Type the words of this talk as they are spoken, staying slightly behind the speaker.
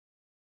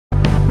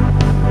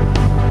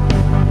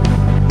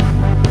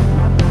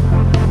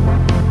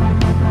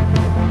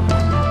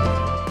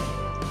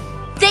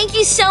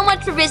you so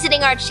much for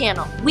visiting our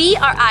channel. We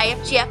are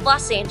IFGF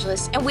Los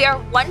Angeles, and we are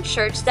one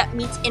church that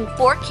meets in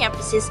 4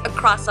 campuses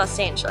across Los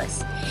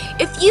Angeles.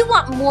 If you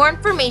want more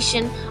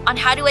information on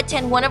how to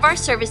attend one of our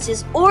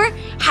services or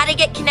how to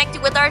get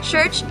connected with our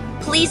church,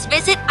 please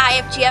visit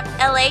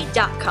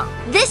ifgfla.com.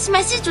 This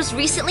message was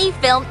recently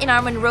filmed in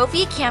our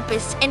Monrovia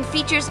campus and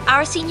features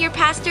our senior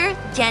pastor,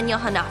 Daniel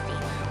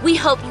Hanafi. We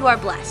hope you are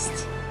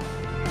blessed.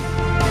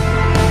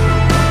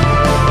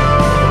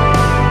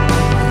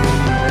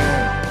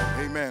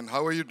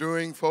 How are you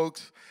doing,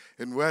 folks,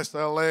 in West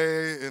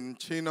LA, in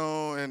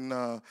Chino, in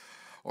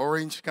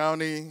Orange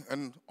County,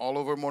 and all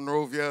over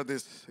Monrovia,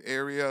 this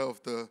area of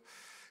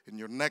in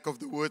your neck of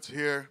the woods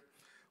here?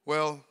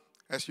 Well,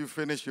 as you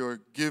finish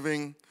your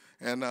giving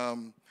and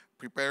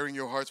preparing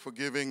your hearts for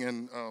giving,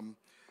 and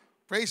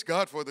praise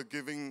God for the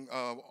giving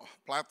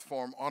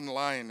platform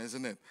online,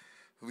 isn't it?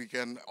 We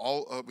can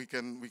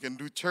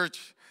do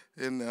church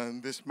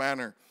in this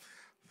manner.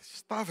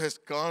 Stuff has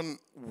gone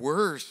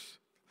worse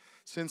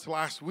since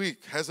last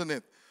week, hasn't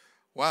it?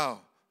 Wow,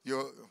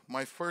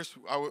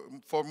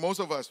 for most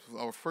of us,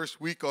 our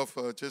first week of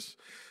just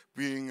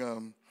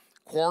being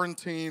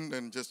quarantined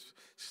and just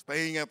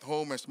staying at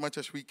home as much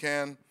as we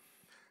can.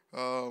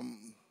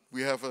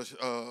 We have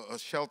a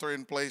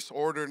shelter-in-place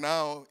order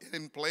now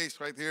in place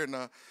right here in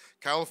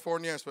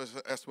California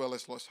as well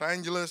as Los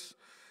Angeles,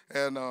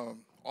 and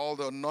all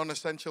the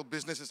non-essential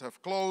businesses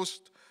have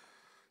closed.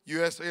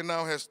 USA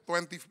now has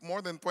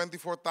more than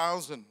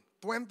 24,000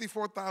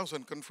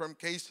 confirmed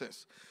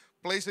cases,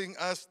 placing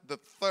us the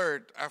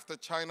 3rd after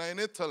China and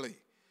Italy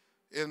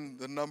in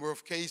the number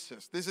of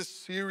cases. This is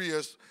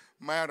serious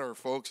matter,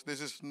 folks.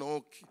 This is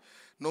no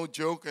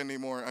joke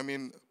anymore. I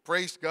mean,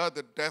 praise God,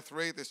 the death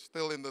rate is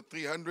still in the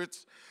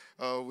 300s,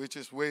 which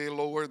is way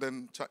lower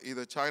than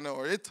either China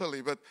or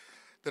Italy. But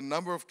the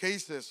number of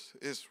cases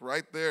is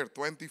right there,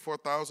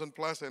 24,000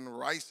 plus, and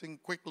rising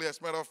quickly. As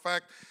a matter of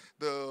fact,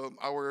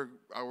 our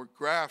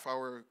graph,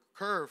 our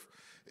curve,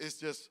 is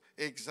just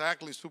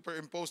exactly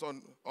superimposed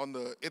on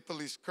the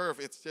Italy's curve.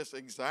 It's just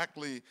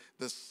exactly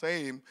the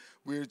same.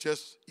 We're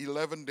just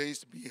 11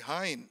 days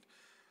behind.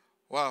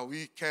 Wow,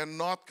 we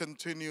cannot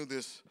continue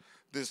this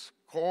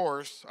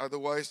course.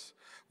 Otherwise,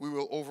 we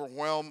will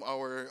overwhelm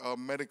our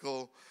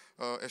medical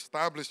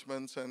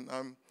establishments. And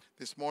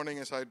this morning,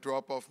 as I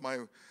drop off my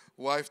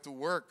wife to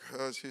work,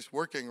 she's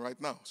working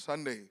right now,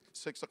 Sunday,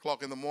 6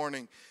 o'clock in the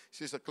morning.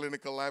 She's a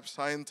clinical lab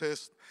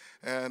scientist,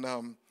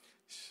 and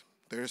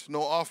there's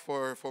no off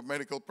for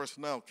medical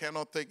personnel.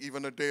 Cannot take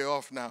even a day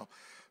off now.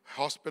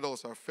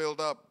 Hospitals are filled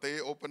up.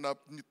 They opened up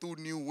 2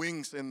 new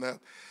wings in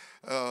that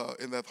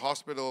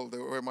hospital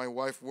where my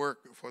wife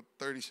worked for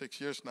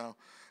 36 years now.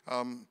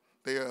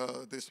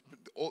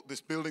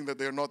 This building that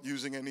they're not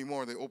using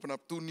anymore. They opened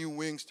up 2 new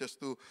wings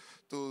just to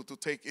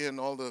take in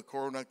all the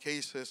corona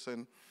cases,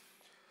 and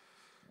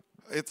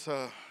it's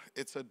a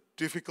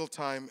difficult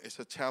time. It's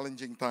a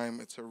challenging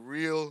time. It's a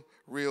real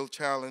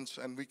challenge,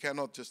 and we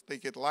cannot just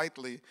take it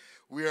lightly.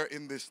 We are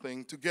in this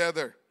thing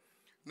together.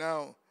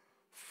 Now,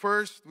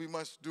 first, we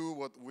must do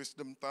what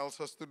wisdom tells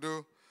us to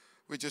do,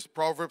 which is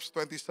Proverbs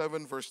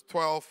 27, verse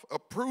 12. A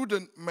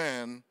prudent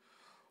man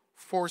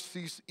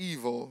foresees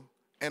evil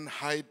and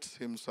hides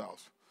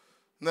himself.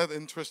 Isn't that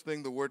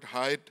interesting, the word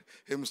hide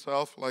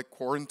himself, like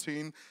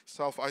quarantine,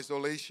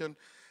 self-isolation?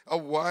 A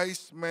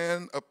wise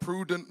man, a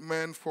prudent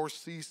man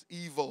foresees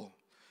evil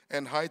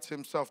and hides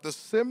himself. The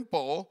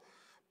simple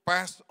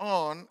pass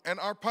on and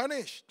are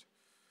punished.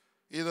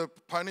 Either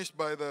punished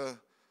by the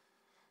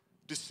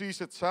disease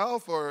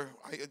itself, or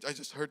I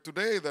just heard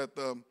today that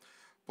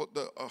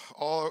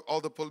all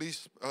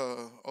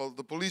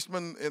the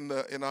policemen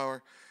in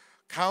our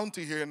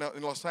county here in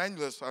Los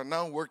Angeles are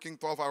now working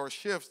 12-hour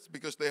shifts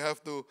because they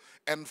have to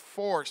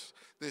enforce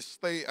this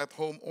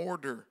stay-at-home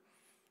order.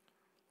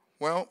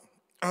 Well,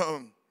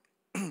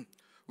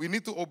 we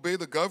need to obey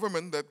the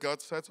government that God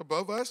sets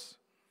above us.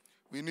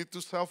 We need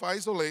to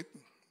self-isolate.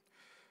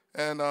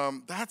 And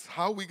that's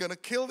how we're going to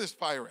kill this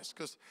virus,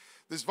 because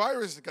this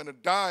virus is going to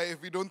die if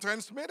we don't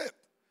transmit it.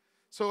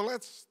 So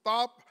let's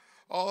stop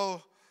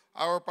all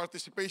our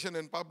participation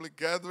in public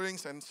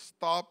gatherings and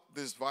stop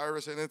this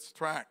virus in its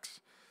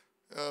tracks.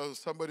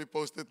 Somebody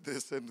posted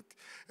this, and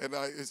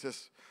it's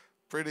just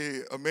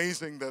pretty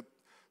amazing that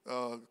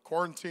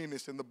quarantine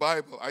is in the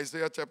Bible.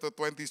 Isaiah chapter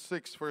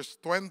 26, verse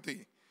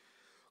 20.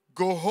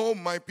 Go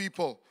home, my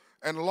people,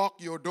 and lock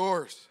your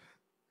doors.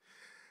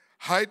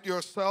 Hide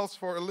yourselves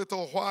for a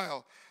little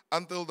while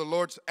until the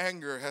Lord's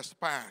anger has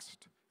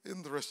passed.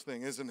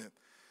 Interesting, isn't it?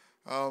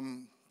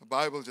 The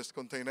Bible just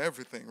contains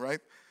everything,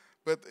 right?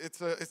 But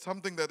it's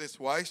something that is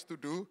wise to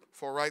do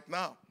for right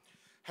now.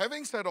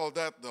 Having said all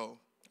that, though,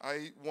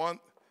 I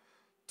want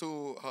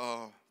to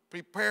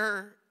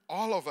prepare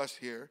all of us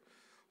here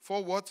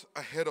for what's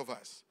ahead of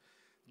us.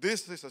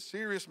 This is a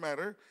serious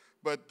matter,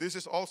 but this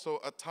is also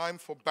a time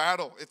for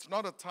battle. It's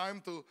not a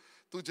time to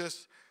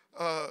just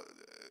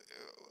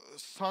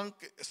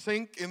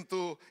sink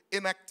into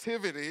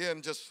inactivity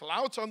and just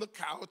slouch on the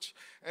couch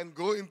and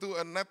go into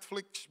a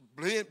Netflix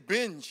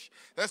binge.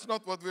 That's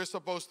not what we're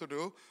supposed to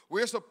do.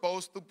 We're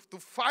supposed to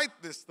fight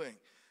this thing.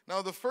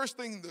 Now, the first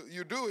thing that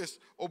you do is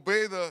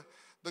obey the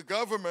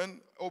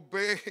government,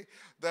 obey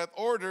that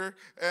order,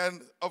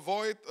 and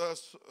avoid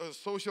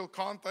social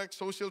contact,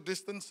 social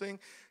distancing.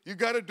 You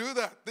got to do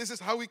that. This is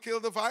how we kill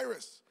the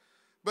virus.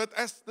 But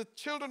as the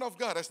children of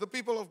God, as the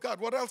people of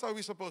God, what else are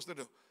we supposed to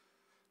do?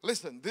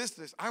 Listen,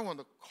 I want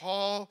to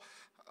call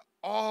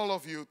all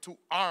of you to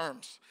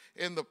arms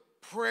in the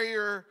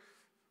prayer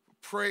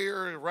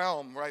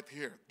realm right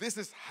here. This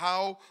is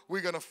how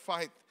we're going to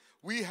fight.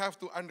 We have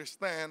to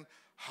understand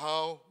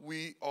how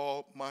we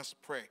all must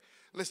pray.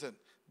 Listen,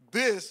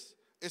 this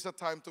is a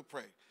time to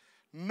pray.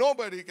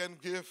 Nobody can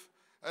give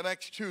an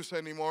excuse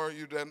anymore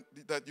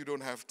that you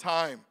don't have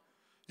time.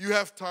 You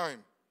have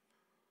time.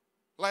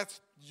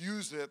 Let's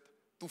use it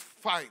to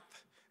fight.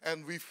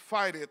 And we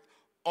fight it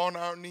on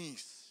our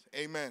knees.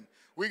 Amen.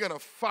 We're going to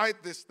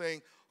fight this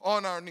thing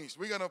on our knees.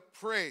 We're going to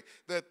pray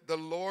that the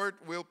Lord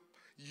will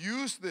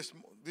use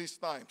these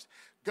times.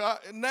 God,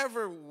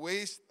 never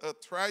waste a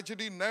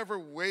tragedy, never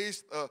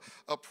waste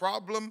a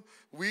problem.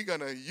 We're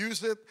going to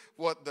use it.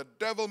 What the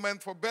devil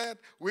meant for bad,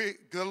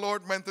 the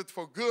Lord meant it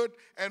for good.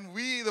 And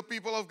we, the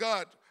people of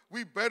God,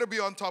 we better be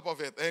on top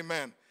of it.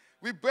 Amen.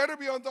 We better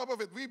be on top of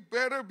it. We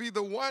better be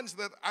the ones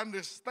that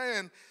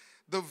understand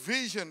the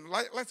vision.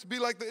 Let's be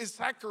like the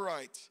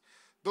Issacharites.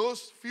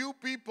 Those few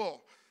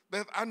people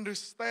that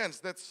understands,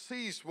 that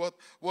sees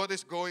what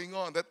is going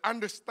on, that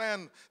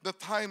understand the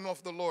time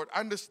of the Lord,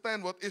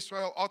 understand what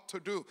Israel ought to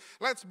do.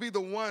 Let's be the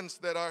ones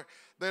that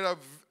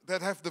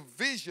have the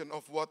vision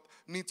of what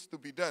needs to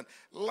be done.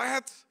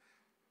 Let's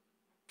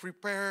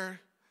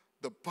prepare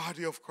the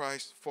body of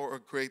Christ for a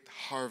great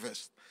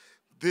harvest.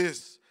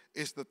 This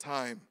is the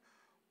time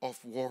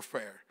of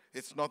warfare.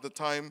 It's not the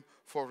time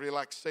for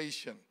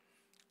relaxation.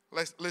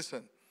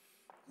 Listen,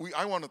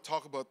 I want to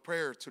talk about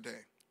prayer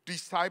today.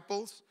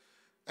 Disciples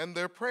and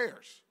their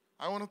prayers.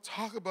 I want to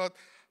talk about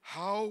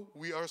how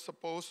we are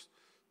supposed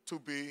to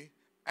be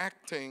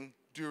acting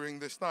during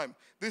this time.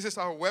 This is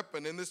our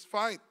weapon in this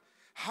fight.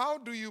 How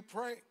do you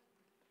pray?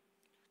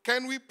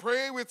 Can we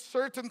pray with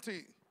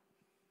certainty?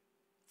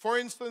 For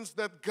instance,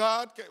 that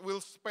God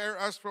will spare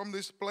us from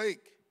this plague.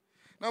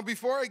 Now,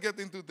 before I get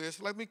into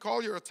this, let me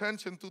call your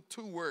attention to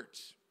two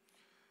words.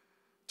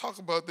 Talk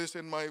about this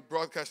in my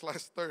broadcast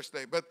last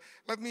Thursday, but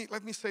let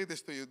me say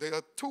this to you. There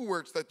are two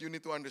words that you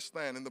need to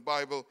understand in the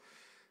Bible.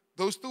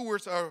 Those two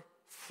words are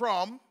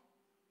from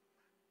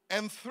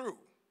and through.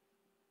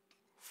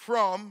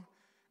 From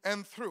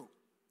and through.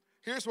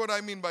 Here's what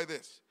I mean by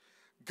this.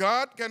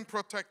 God can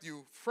protect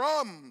you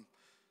from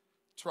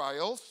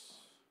trials,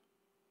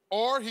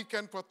 or He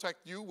can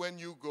protect you when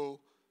you go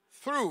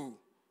through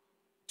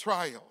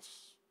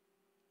trials.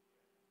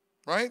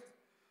 Right?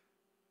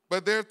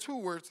 But there are two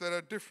words that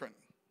are different.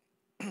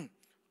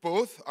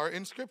 Both are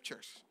in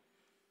scriptures.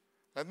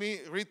 Let me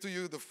read to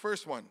you the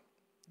first one,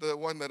 the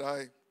one that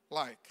I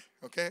like,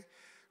 okay?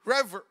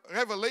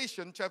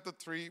 Revelation chapter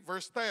 3,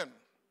 verse 10.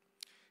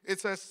 It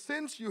says,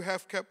 since you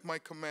have kept my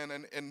command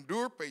and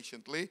endure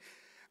patiently,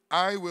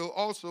 I will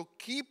also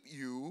keep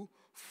you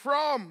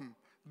from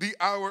the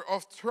hour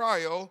of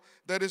trial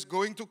that is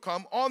going to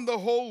come on the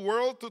whole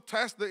world to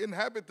test the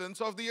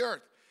inhabitants of the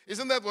earth.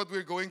 Isn't that what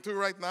we're going through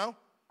right now?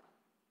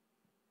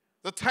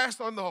 The test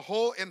on the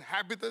whole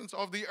inhabitants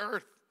of the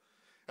earth.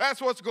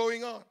 That's what's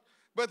going on.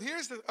 But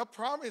here's a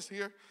promise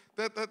here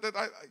that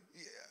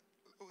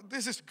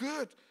this is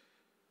good.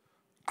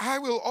 I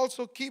will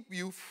also keep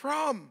you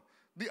from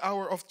the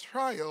hour of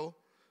trial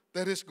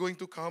that is going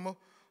to come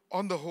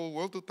on the whole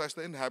world to test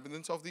the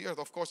inhabitants of the earth.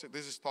 Of course,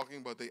 this is talking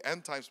about the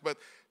end times. But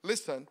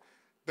listen,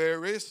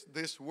 there is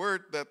this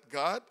word that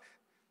God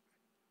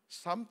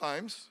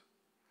sometimes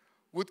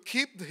would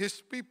keep His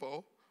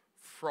people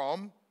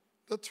from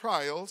the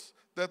trials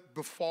that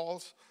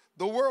befalls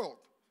the world.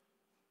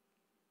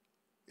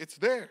 It's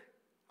there.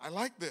 I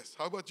like this.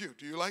 How about you?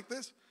 Do you like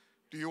this?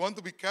 Do you want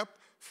to be kept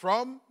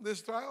from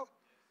this trial?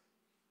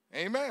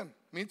 Amen.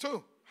 Me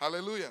too.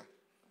 Hallelujah.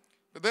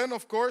 But then,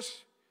 of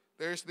course,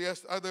 there's the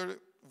other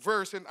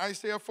verse in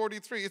Isaiah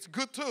 43. It's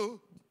good too.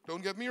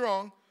 Don't get me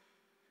wrong.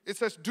 It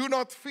says, do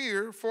not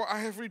fear, for I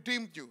have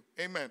redeemed you.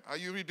 Amen. Are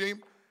you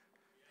redeemed?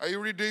 Are you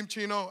redeemed,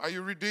 Chino? Are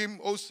you redeemed,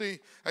 OC?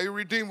 Are you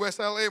redeemed, West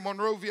LA,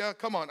 Monrovia?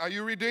 Come on. Are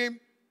you redeemed?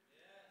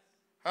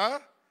 Yes. Huh?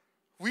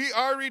 We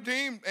are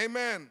redeemed.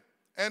 Amen.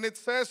 And it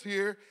says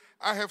here,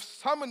 I have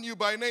summoned you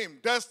by name.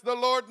 Does the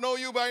Lord know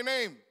you by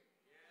name?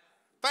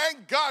 Yeah.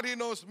 Thank God He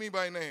knows me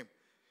by name.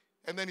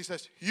 And then He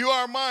says, you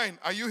are mine.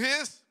 Are you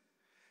His?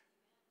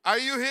 Are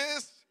you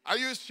His? Are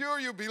you sure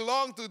you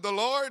belong to the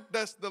Lord?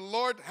 Does the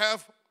Lord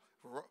have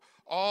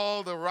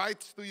all the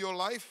rights to your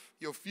life,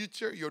 your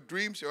future, your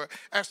dreams, your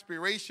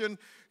aspiration,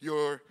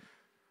 your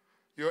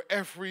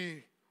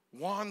every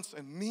wants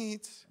and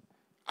needs?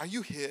 Are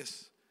you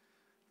His?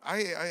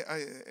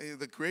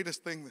 The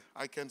greatest thing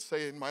I can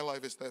say in my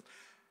life is that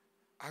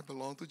I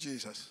belong to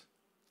Jesus.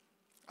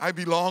 I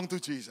belong to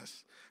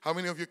Jesus. How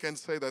many of you can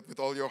say that with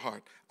all your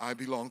heart? I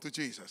belong to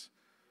Jesus.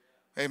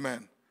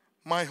 Amen.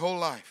 My whole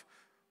life,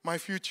 my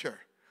future,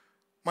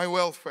 my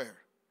welfare,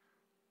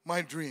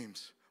 my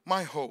dreams,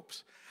 my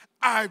hopes,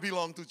 I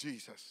belong to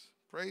Jesus.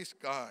 Praise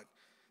God.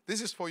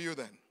 This is for you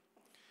then.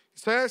 It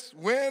says,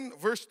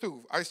 verse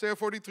 2, Isaiah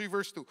 43,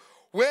 verse 2,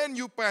 when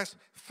you pass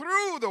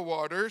through the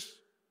waters,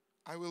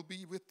 I will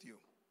be with you.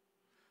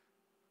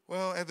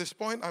 Well, at this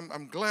point,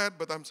 I'm glad,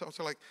 but I'm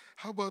also like,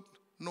 how about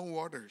no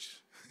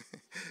waters?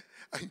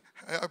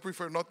 I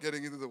prefer not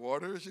getting into the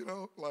waters,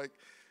 like,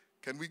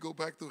 can we go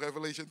back to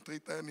Revelation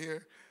 3:10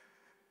 here?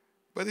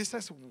 But it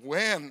says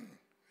when.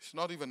 It's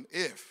not even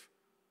if.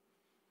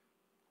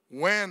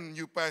 When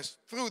you pass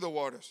through the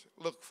waters.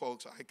 Look,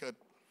 folks, I could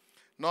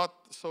not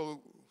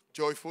so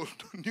joyful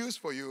news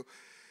for you.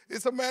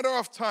 It's a matter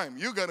of time.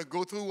 You're going to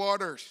go through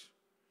waters.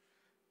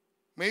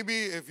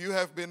 Maybe if you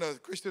have been a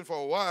Christian for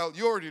a while,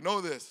 you already know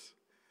this.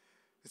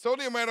 It's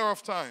only a matter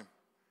of time.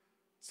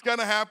 It's going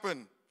to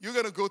happen. You're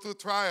going to go through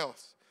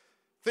trials.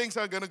 Things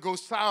are going to go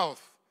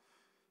south.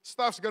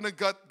 Stuff's going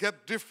to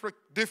get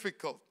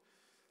difficult.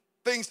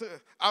 Things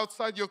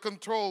outside your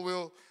control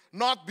will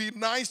not be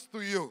nice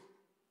to you.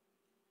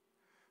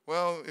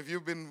 Well, if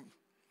you've been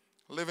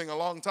living a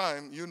long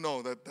time, you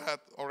know that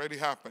already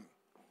happened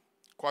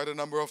quite a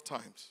number of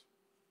times.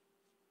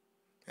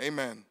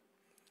 Amen.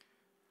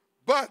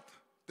 But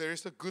there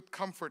is a good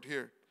comfort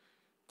here.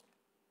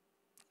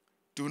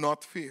 Do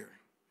not fear.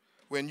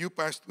 When you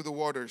pass through the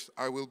waters,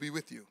 I will be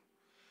with you.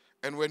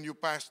 And when you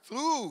pass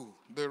through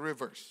the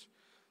rivers,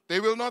 they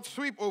will not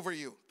sweep over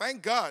you.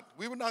 Thank God.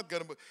 We were not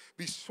going to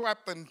be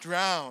swept and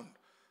drowned.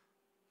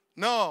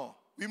 No,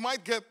 we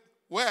might get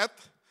wet.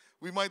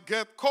 We might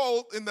get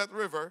cold in that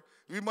river.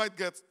 We might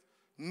get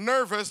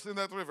nervous in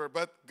that river.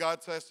 But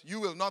God says, you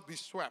will not be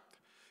swept.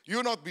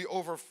 You'll not be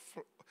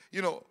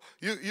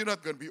you're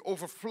not going to be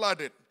over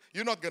flooded.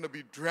 You're not going to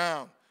be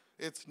drowned.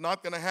 It's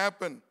not going to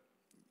happen.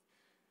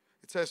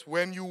 It says,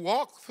 when you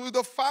walk through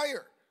the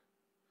fire.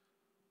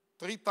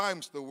 3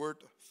 times the word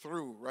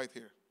through right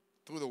here.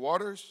 Through the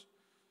waters,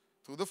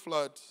 through the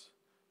floods,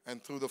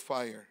 and through the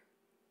fire.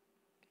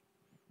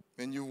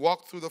 When you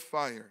walk through the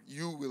fire,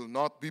 you will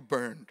not be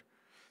burned.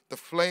 The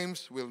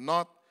flames will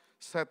not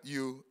set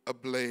you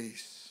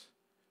ablaze.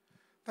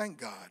 Thank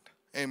God.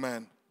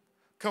 Amen.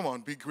 Come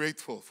on, be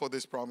grateful for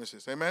these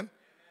promises. Amen?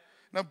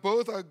 Now,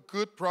 both are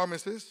good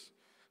promises.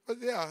 But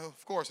yeah,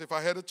 of course, if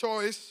I had a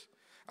choice,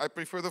 I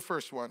prefer the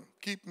first one.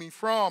 Keep me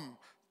from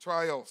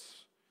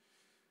trials.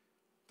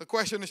 The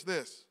question is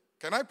this.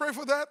 Can I pray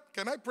for that?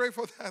 Can I pray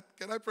for that?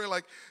 Can I pray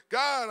like,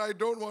 God, I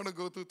don't want to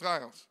go through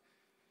trials?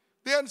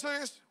 The answer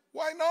is,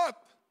 why not?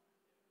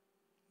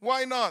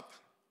 Why not?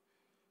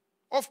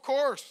 Of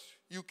course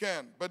you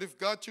can. But if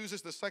God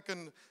chooses the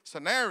second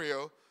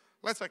scenario,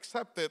 let's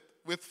accept it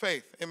with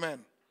faith.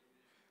 Amen.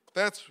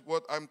 That's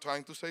what I'm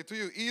trying to say to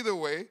you. Either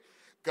way,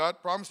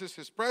 God promises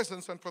His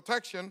presence and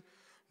protection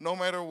no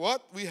matter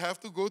what we have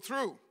to go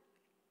through.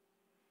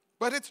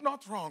 But it's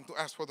not wrong to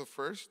ask for the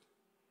first.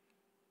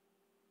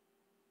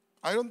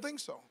 I don't think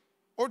so.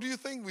 Or do you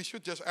think we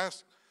should just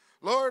ask,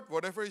 Lord,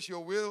 whatever is your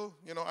will,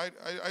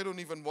 I don't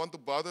even want to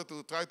bother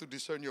to try to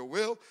discern your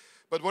will,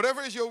 but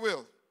whatever is your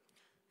will.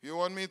 If you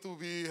want me to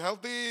be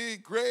healthy,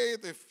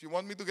 great. If you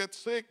want me to get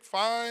sick,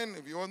 fine.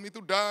 If you want me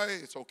to die,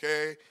 it's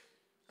okay.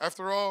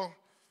 After all,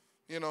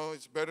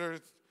 it's better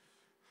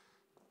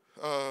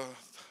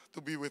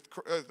to be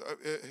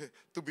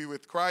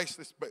with Christ.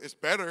 It's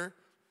better.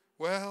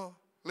 Well,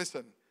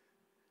 listen.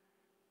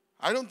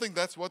 I don't think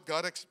that's what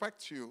God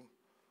expects you.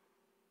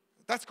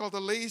 That's called a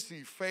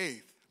lazy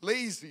faith.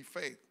 Lazy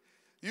faith.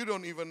 You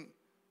don't even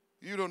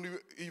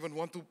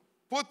want to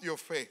put your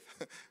faith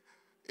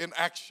in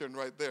action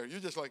right there. You're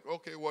just like,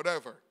 okay,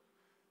 whatever.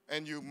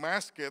 And you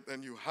mask it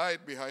and you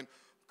hide behind,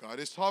 God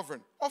is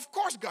sovereign. Of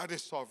course God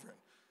is sovereign.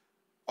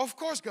 Of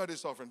course God is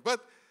sovereign.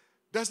 But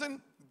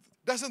doesn't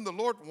the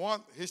Lord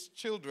want His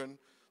children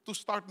to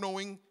start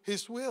knowing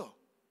His will?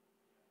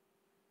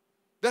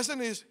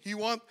 Doesn't He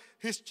want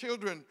His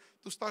children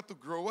to start to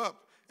grow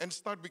up and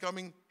start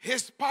becoming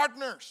His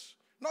partners?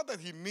 Not that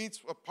He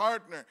needs a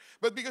partner,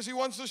 but because He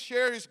wants to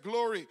share His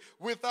glory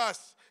with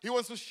us. He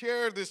wants to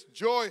share this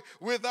joy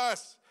with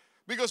us.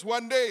 Because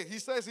one day, He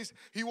says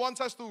He wants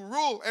us to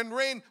rule and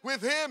reign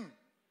with Him.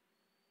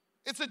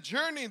 It's a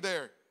journey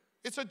there.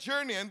 It's a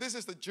journey, and this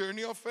is the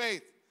journey of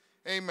faith.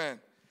 Amen.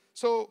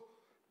 So,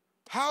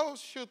 how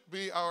should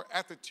be our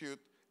attitude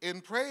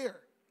in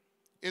prayer?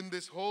 In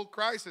this whole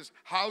crisis,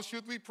 how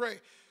should we pray?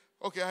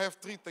 Okay, I have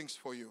 3 things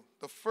for you.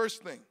 The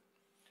first thing,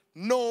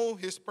 know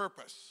His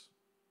purpose.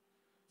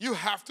 You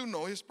have to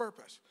know His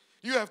purpose.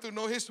 You have to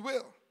know His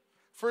will.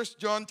 1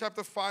 John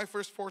chapter 5,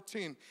 verse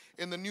 14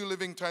 in the New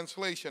Living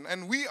Translation.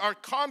 And we are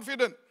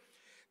confident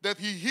that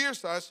He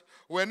hears us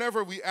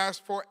whenever we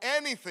ask for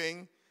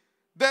anything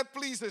that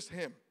pleases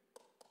Him.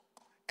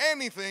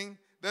 Anything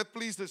that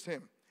pleases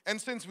Him. And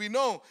since we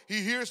know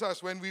He hears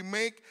us when we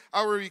make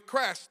our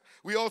request,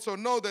 we also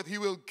know that He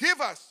will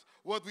give us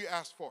what we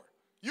ask for.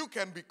 You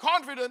can be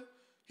confident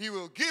He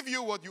will give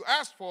you what you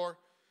ask for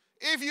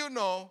if you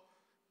know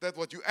that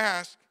what you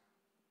ask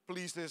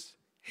pleases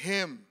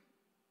Him.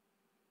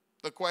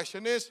 The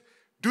question is,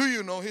 do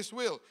you know His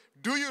will?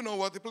 Do you know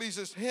what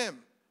pleases Him?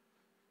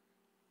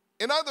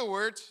 In other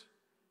words,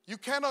 you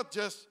cannot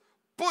just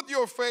put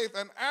your faith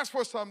and ask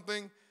for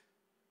something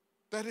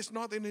that is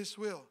not in His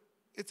will.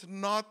 It's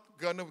not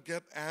going to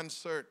get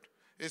answered.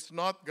 It's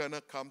not going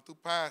to come to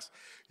pass.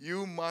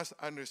 You must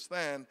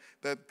understand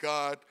that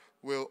God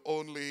will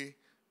only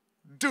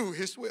do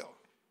His will.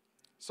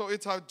 So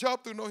it's our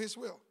job to know His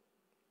will,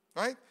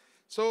 right?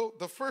 So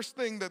the first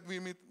thing that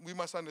we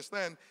must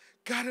understand,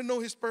 got to know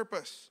His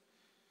purpose.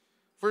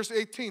 Verse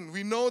 18,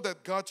 we know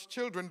that God's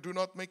children do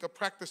not make a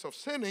practice of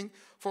sinning,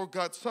 for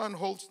God's Son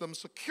holds them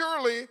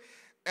securely,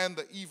 and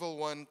the evil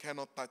one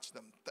cannot touch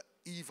them. The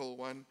evil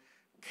one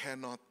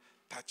cannot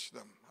touch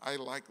them. I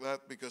like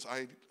that because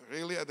I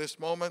really, at this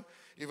moment,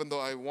 even though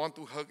I want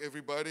to hug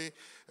everybody,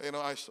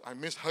 I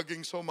miss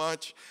hugging so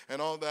much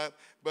and all that,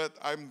 but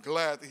I'm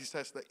glad He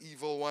says the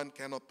evil one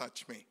cannot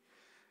touch me.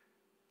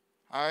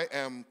 I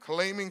am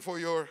claiming for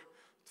your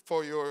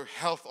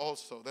health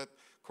also, that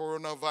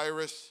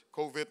coronavirus,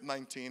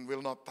 COVID-19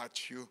 will not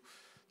touch you.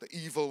 The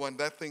evil one,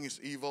 that thing is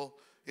evil.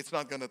 It's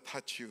not going to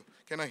touch you.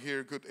 Can I hear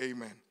a good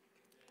amen?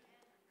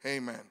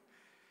 Amen.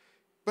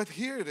 But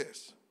here it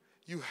is.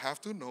 You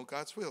have to know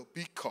God's will,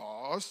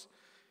 because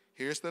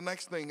here's the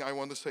next thing I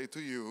want to say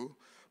to you.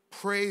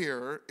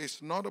 Prayer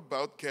is not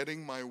about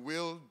getting my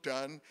will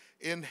done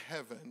in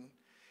heaven.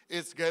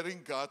 It's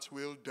getting God's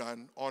will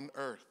done on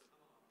earth.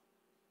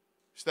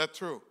 Is that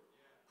true?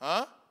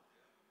 Huh?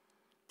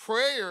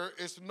 Prayer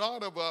is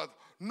not about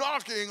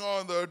knocking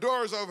on the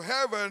doors of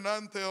heaven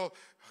until,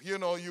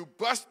 you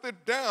bust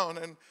it down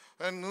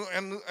and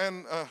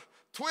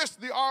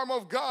twist the arm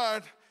of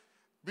God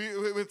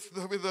with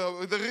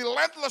the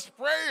relentless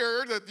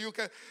prayer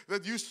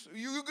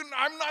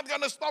I'm not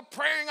going to stop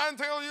praying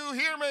until you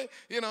hear me.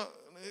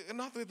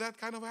 Not with that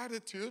kind of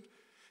attitude.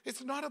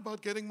 It's not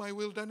about getting my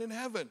will done in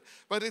heaven,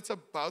 but it's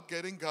about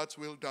getting God's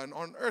will done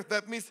on earth.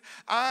 That means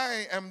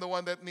I am the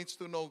one that needs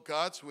to know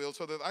God's will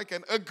so that I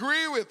can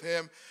agree with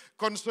Him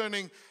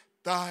concerning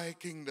Thy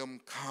kingdom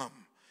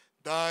come,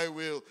 Thy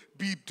will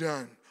be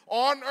done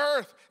on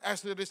earth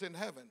as it is in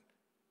heaven.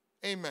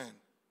 Amen.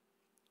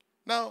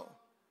 Now,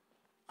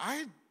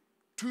 I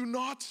do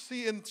not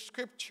see in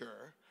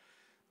Scripture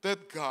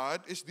that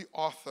God is the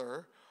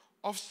author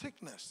of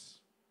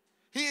sickness.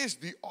 He is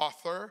the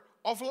author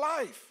of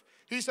life.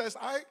 He says,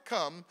 I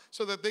come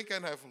so that they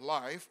can have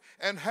life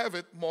and have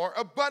it more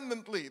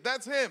abundantly.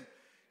 That's Him.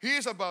 He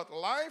is about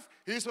life.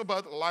 He's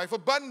about life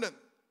abundant.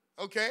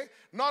 Okay?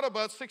 Not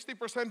about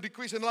 60%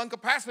 decrease in lung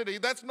capacity.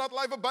 That's not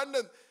life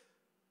abundant.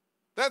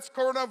 That's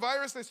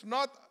coronavirus. It's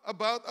not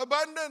about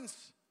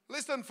abundance.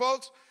 Listen,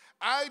 folks,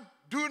 I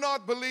do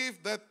not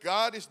believe that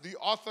God is the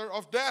author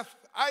of death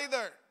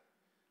either.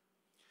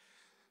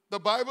 The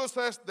Bible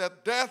says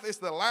that death is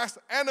the last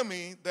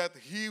enemy that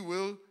He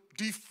will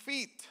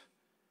defeat.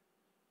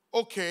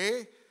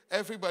 Okay,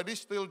 everybody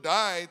still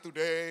die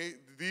today,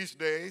 these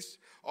days.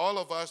 All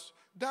of us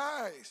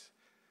dies.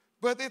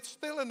 But it's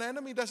still an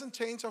enemy. Doesn't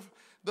change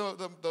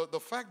the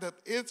fact that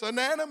it's an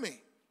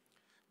enemy.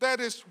 That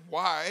is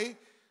why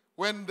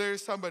when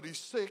there's somebody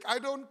sick, I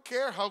don't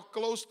care how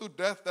close to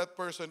death that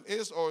person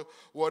is or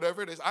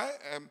whatever it is. I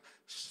am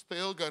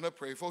still going to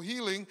pray for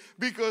healing,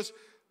 because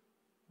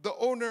the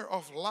owner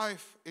of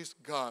life is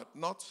God,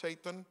 not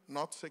Satan,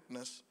 not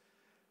sickness.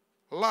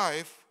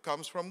 Life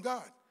comes from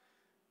God.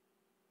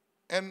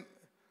 And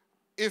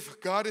if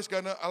God is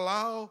going to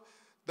allow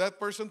that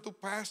person to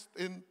pass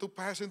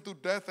into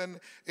death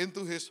and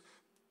into His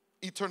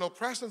eternal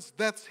presence,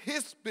 that's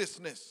His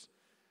business.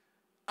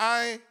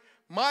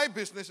 My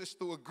business is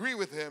to agree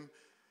with Him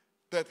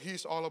that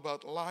He's all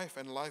about life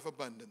and life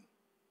abundant.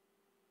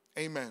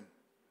 Amen.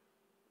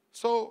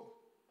 So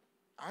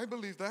I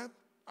believe that.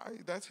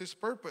 That's His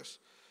purpose.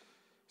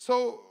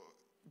 So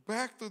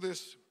back to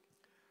this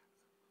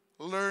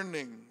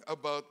learning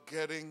about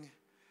getting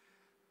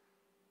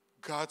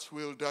God's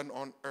will done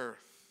on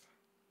earth.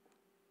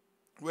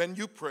 When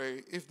you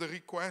pray, if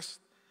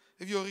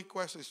your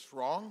request is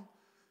wrong,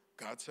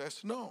 God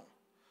says no.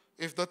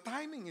 If the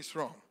timing is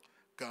wrong,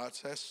 God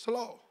says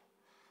slow.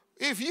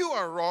 If you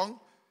are wrong,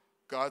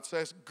 God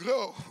says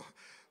go.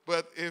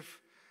 But if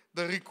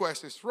the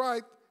request is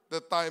right, the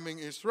timing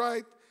is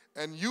right,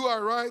 and you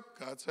are right,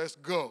 God says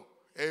go.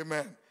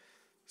 Amen.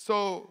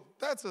 So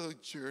that's a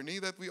journey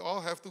that we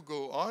all have to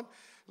go on.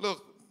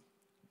 Look,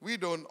 we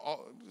don't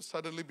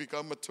suddenly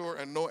become mature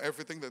and know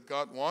everything that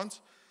God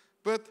wants.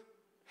 But,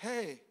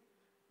 hey,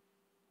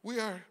 we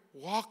are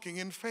walking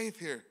in faith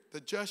here.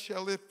 The just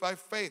shall live by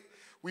faith.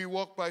 We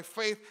walk by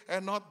faith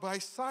and not by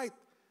sight.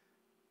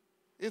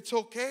 It's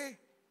okay.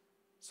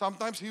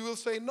 Sometimes He will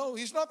say no.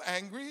 He's not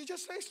angry. He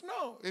just says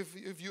no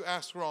if you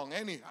ask wrong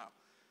anyhow.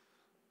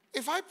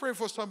 If I pray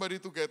for somebody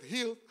to get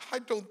healed, I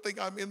don't think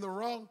I'm in the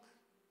wrong.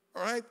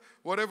 All right?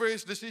 Whatever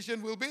his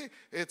decision will be,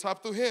 it's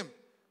up to him.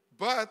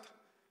 But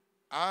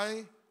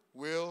I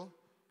will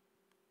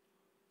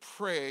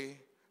pray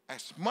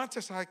as much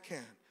as I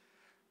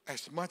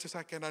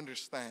can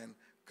understand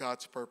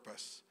God's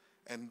purpose.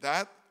 And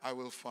that I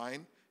will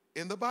find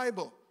in the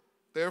Bible.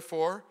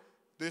 Therefore,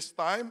 this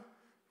time,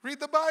 read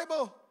the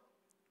Bible.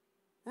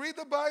 Read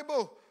the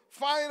Bible.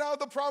 Find out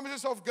the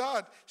promises of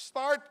God.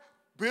 Start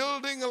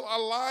building a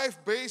life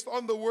based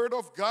on the Word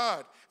of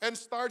God, and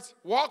starts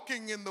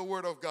walking in the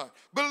Word of God,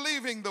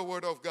 believing the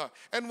Word of God.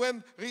 And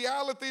when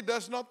reality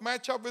does not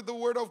match up with the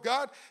Word of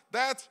God,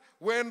 that's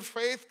when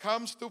faith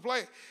comes to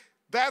play.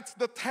 That's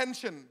the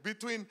tension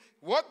between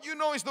what you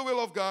know is the will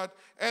of God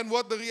and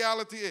what the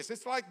reality is.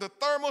 It's like the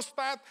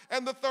thermostat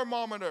and the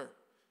thermometer.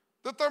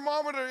 The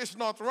thermometer is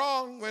not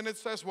wrong when it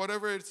says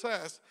whatever it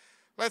says.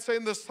 Let's say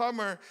in the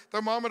summer,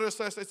 thermometer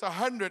says it's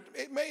 100.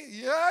 It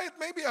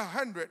may be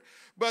 100,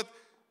 but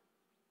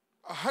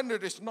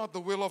 100 is not the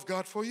will of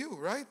God for you,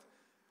 right?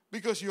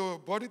 Because your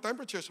body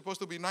temperature is supposed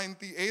to be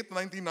 98,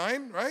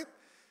 99, right?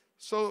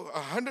 So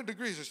 100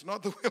 degrees is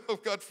not the will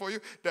of God for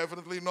you.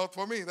 Definitely not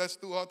for me. That's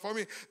too hot for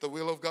me. The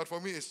will of God for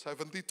me is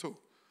 72,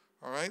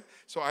 all right?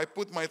 So I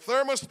put my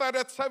thermostat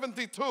at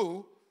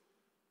 72,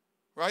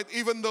 right?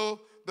 Even though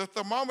the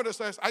thermometer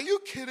says, are you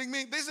kidding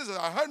me? This is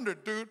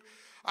 100, dude.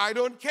 I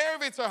don't care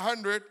if it's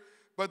 100,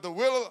 but the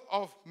will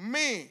of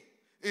me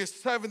is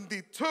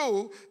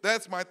 72.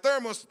 That's my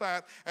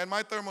thermostat, and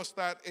my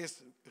thermostat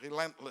is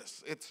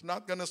relentless. It's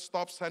not going to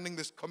stop sending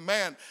this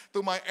command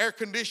to my air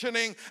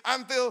conditioning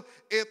until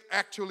it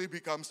actually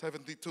becomes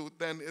 72.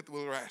 Then it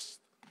will rest.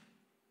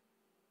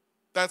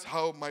 That's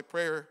how my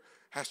prayer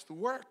has to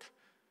work.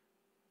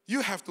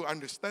 You have to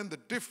understand the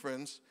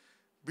difference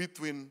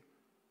between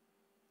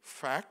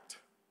fact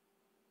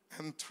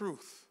and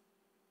truth.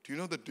 Do you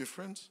know the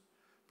difference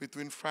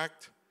between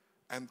fact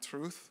and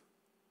truth?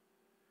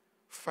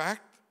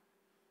 Fact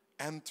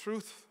and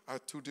truth are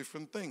two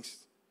different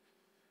things.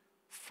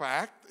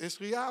 Fact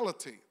is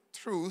reality.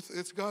 Truth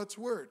is God's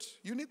words.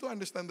 You need to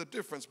understand the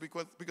difference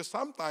because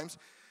sometimes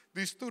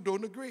these two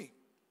don't agree.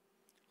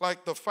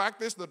 Like the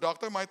fact is, the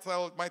doctor might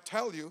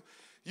tell you,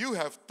 you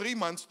have 3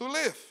 months to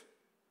live.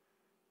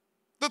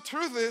 The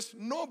truth is,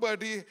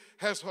 nobody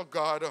has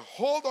got a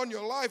hold on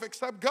your life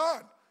except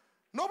God.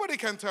 Nobody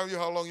can tell you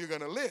how long you're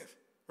going to live,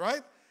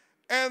 right?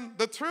 And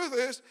the truth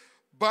is,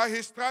 by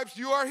His stripes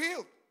you are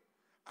healed.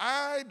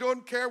 I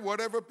don't care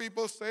whatever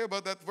people say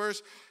about that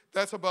verse,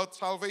 that's about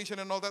salvation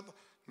and all that.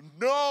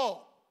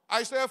 No.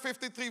 Isaiah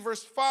 53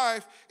 verse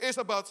 5 is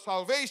about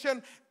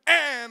salvation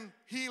and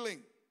healing.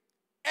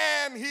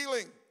 And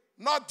healing,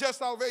 not just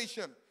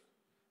salvation.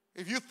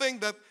 If you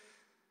think that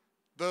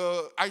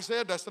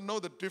Isaiah doesn't know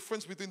the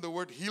difference between the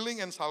word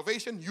healing and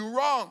salvation, you're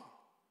wrong.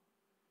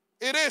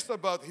 It is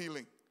about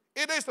healing.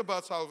 It is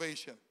about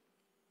salvation.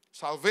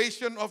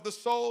 Salvation of the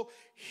soul,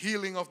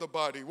 healing of the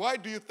body. Why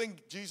do you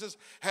think Jesus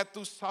had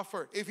to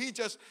suffer? If He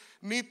just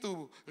need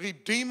to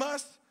redeem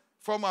us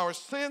from our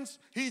sins,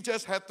 He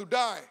just had to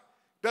die.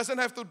 Doesn't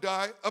have to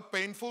die a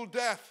painful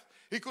death.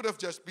 He could have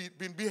just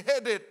been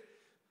beheaded.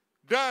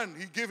 Done.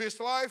 He gave His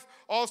life.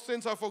 All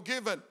sins are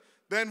forgiven.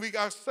 Then we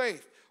are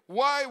saved.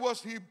 Why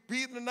was He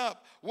beaten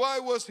up? Why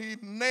was He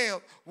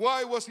nailed?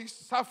 Why was He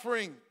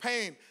suffering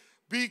pain?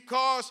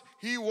 Because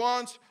He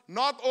wants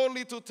not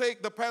only to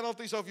take the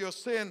penalties of your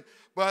sin,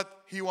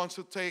 but He wants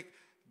to take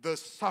the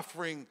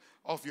suffering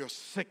of your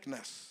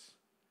sickness.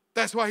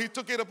 That's why He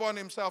took it upon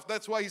Himself.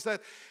 That's why He said,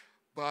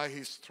 by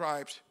His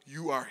stripes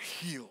you are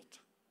healed.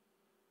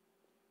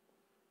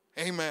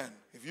 Amen.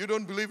 If you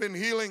don't believe in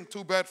healing,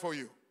 too bad for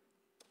you.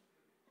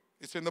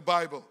 It's in the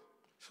Bible.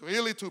 It's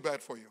really too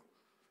bad for you.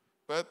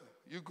 But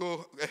you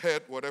go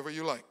ahead, whatever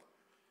you like.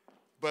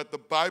 But the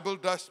Bible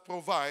does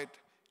provide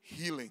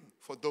healing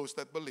for those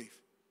that believe.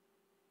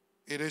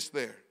 It is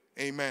there.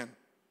 Amen.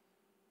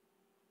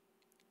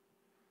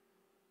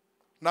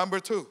 Number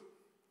 2,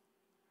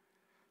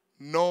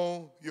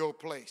 know your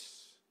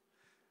place.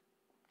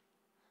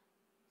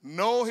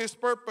 Know His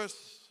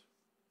purpose,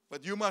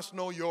 but you must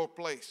know your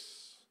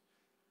place.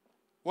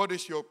 What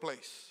is your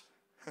place?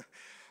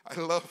 I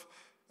love,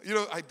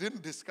 I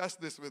didn't discuss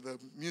this with the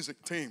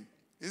music team.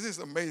 This is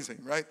amazing,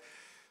 right?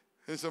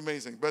 It's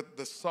amazing. But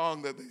the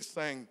song that they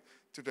sang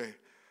today,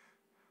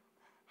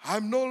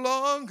 I'm no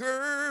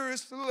longer a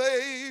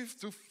slave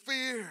to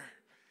fear.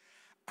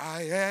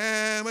 I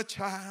am a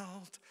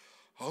child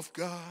of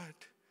God.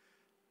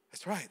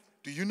 That's right.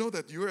 Do you know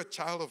that you're a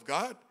child of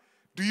God?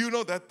 Do you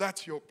know that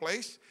that's your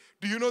place?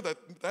 Do you know that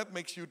that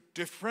makes you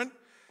different?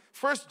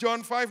 1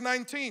 John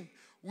 5:19.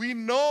 We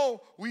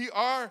know we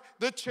are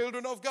the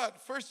children of God.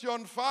 1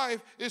 John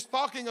 5 is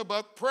talking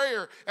about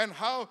prayer and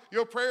how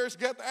your prayers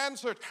get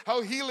answered,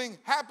 how healing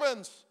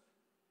happens.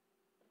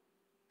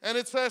 And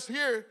it says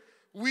here,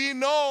 we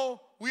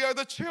know we are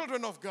the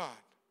children of God.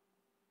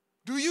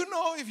 Do you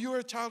know if you're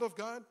a child of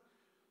God?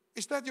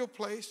 Is that your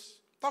place?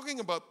 Talking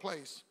about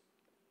place.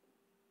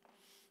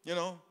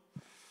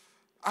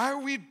 Are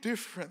we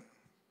different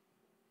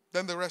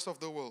than the rest of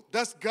the world?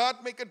 Does God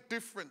make a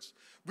difference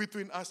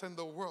between us and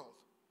the world?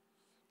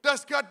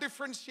 Does God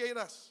differentiate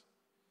us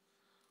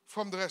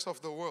from the rest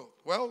of the world?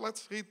 Well,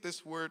 let's read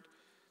this word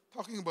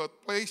talking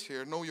about place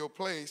here. Know your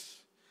place.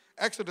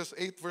 Exodus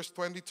 8 verse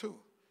 22.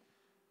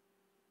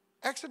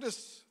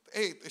 Exodus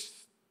 8 is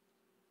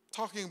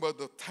talking about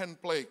the 10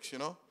 plagues,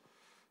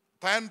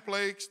 10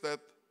 plagues that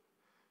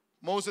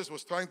Moses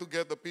was trying to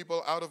get the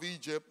people out of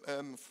Egypt,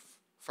 and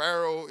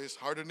Pharaoh is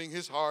hardening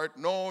his heart.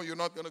 No, you're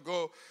not going to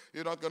go.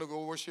 You're not going to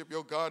go worship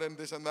your God and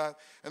this and that.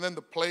 And then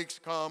the plagues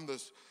come.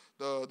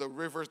 The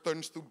river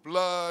turns to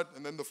blood.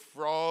 And then the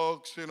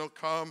frogs,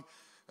 come.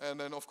 And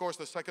then, of course,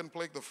 the second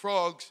plague, the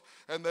frogs.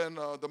 And then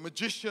the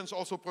magicians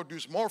also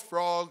produce more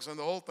frogs and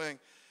the whole thing.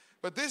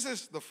 But this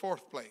is the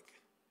fourth plague.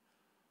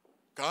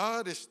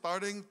 God is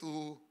starting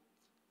to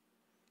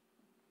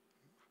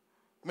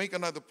make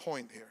another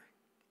point here.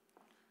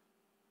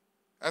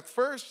 At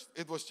first,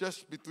 it was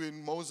just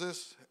between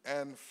Moses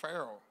and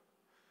Pharaoh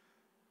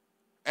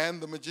and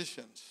the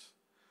magicians.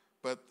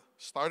 But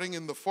starting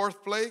in the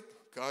fourth plague,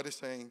 God is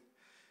saying,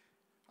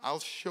 I'll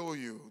show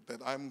you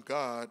that I'm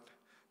God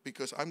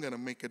because I'm going to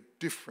make a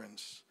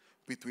difference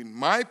between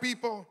my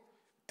people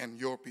and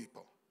your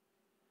people.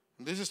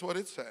 And this is what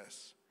it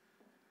says.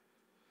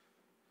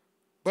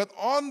 But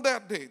on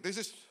that day, this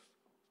is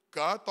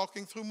God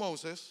talking through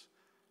Moses,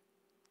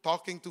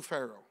 talking to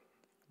Pharaoh.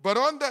 But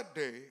on that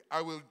day,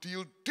 I will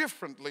deal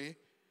differently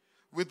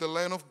with the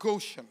land of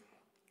Goshen,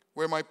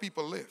 where my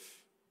people live.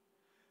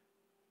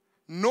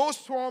 No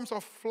swarms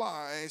of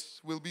flies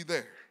will be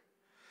there,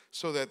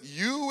 so that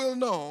you will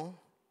know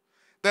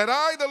that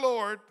I, the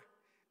Lord,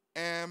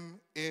 am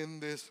in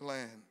this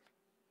land.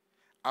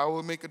 I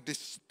will make a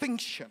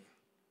distinction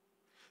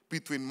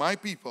between my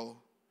people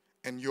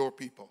and your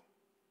people.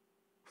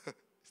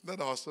 Isn't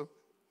that awesome?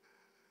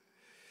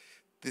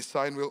 This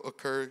sign will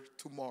occur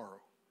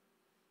tomorrow.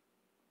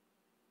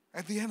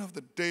 At the end of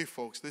the day,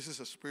 folks, this is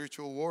a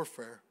spiritual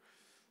warfare.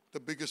 The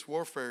biggest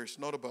warfare is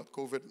not about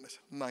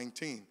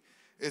COVID-19.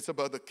 It's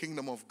about the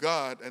kingdom of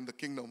God and the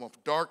kingdom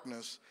of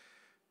darkness.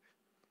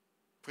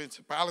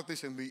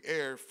 Principalities in the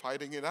air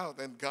fighting it out.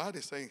 And God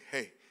is saying,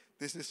 hey,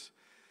 this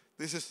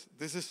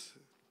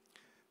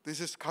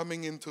is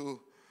coming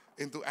into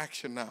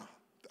action now.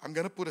 I'm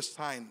going to put a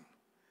sign.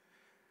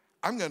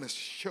 I'm going to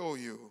show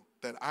you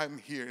that I'm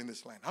here in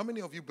this land. How many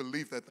of you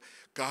believe that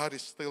God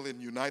is still in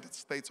the United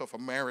States of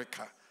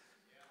America?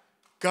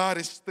 God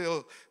is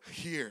still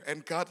here,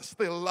 and God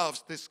still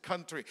loves this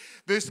country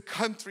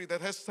that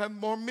has sent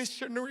more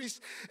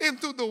missionaries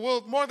into the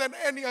world, more than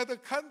any other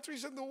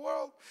countries in the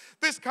world.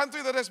 This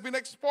country that has been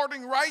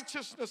exporting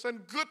righteousness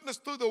and goodness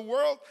to the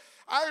world.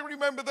 I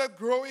remember that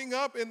growing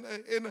up in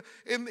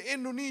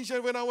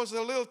Indonesia when I was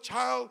a little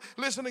child,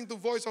 listening to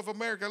Voice of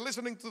America,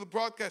 listening to the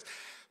broadcast.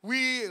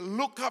 We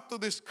look up to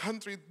this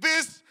country.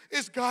 This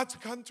is God's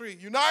country.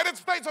 United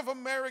States of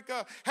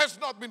America has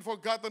not been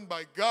forgotten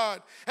by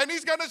God. And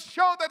He's going to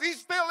show that He's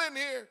still in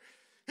here.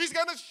 He's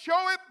going to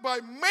show it by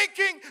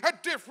making a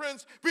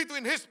difference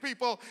between His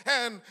people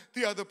and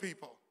the other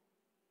people.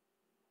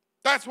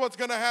 That's what's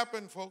going to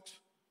happen, folks.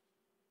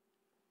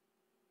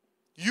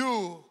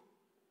 You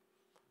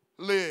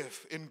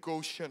live in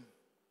Goshen,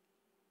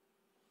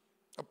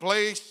 a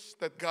place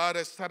that God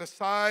has set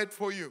aside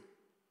for you,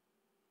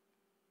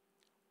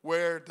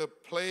 where the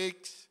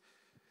plagues,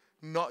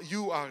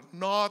 you are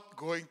not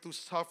going to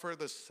suffer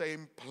the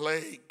same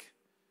plague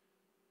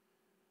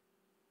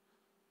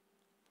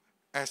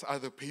as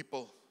other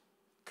people.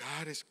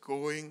 God is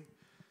going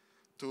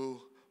to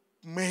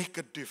make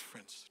a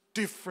difference,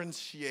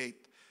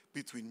 differentiate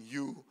between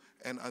you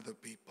and other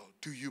people.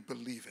 Do you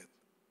believe it?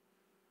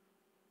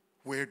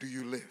 Where do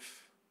you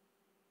live?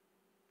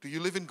 Do you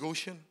live in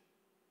Goshen?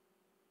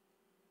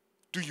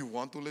 Do you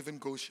want to live in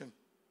Goshen?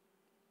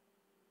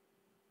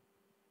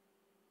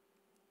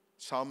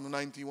 Psalm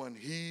 91,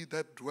 he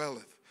that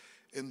dwelleth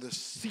in the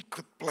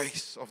secret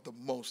place of the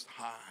Most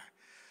High.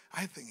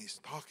 I think he's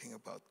talking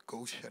about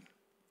Goshen,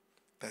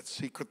 that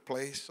secret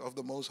place of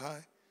the Most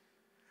High.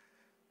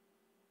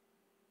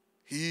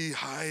 He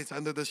hides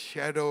under the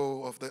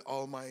shadow of the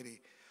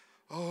Almighty.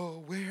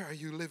 Oh, where are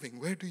you living?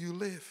 Where do you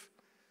live?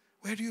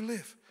 Where do you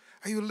live?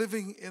 Are you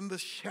living in the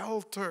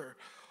shelter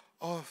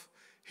of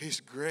His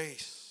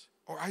grace?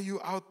 Or are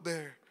you out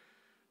there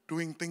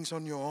doing things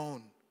on your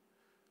own?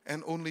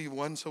 And only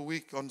once a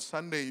week on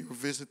Sunday you're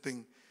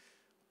visiting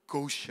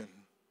Goshen.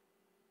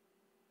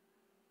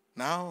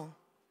 Now,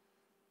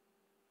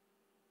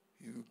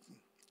 you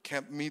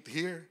can't meet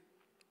here.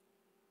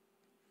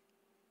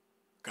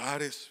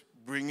 God is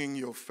bringing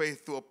your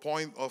faith to a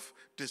point of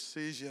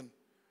decision.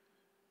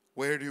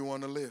 Where do you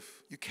want to live?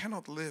 You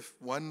cannot live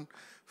one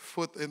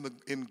foot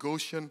in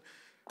Goshen,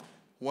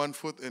 one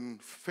foot in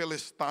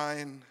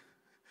Philistine,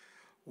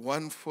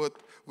 one foot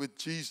with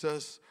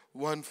Jesus,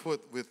 one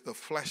foot with the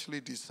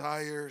fleshly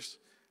desires.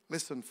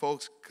 Listen,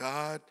 folks,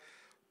 God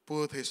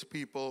put His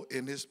people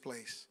in His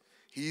place.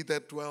 He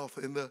that dwelleth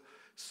in the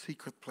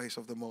secret place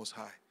of the Most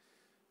High.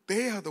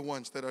 They are the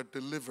ones that are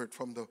delivered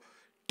from the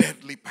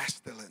deadly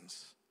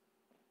pestilence.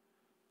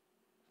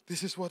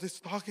 This is what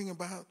it's talking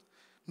about.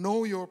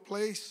 Know your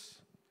place.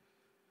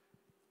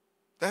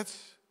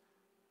 That's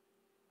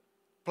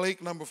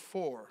plague number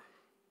 4.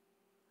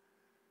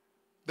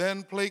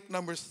 Then plague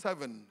number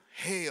 7,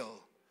 hail.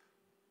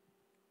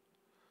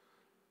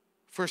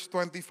 Verse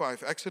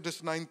 25,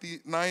 Exodus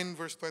 99,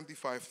 verse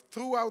 25.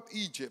 Throughout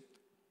Egypt,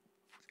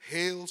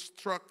 hail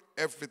struck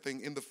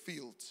everything in the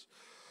fields,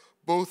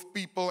 both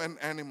people and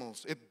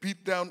animals. It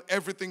beat down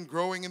everything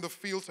growing in the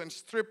fields and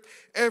stripped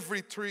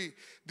every tree.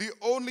 The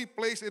only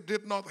place it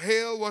did not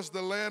hail was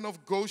the land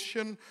of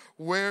Goshen,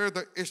 where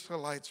the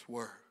Israelites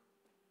were.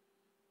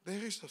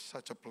 There is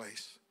such a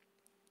place.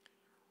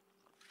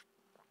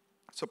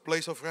 It's a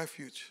place of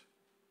refuge.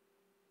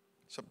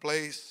 It's a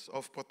place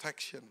of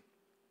protection.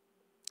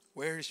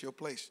 Where is your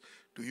place?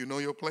 Do you know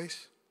your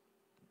place?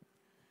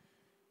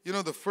 You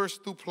know, the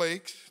first two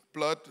plagues,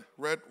 blood,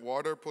 red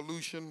water,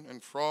 pollution,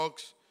 and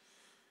frogs,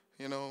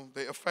 you know,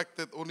 they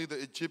affected only the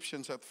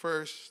Egyptians at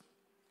first.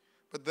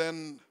 But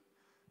then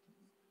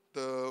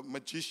the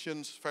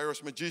magicians,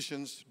 Pharaoh's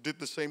magicians, did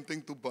the same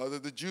thing to bother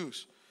the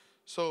Jews.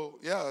 So,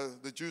 yeah,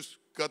 the Jews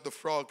got the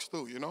frogs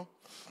too, you know.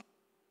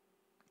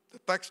 The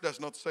text does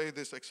not say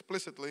this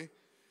explicitly,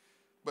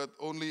 but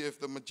only if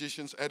the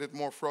magicians added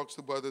more frogs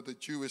to bother the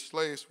Jewish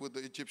slaves would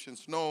the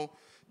Egyptians know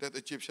that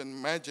Egyptian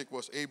magic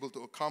was able to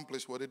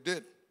accomplish what it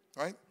did,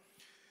 right?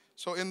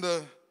 So in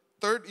the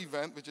third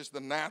event, which is the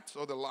gnats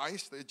or the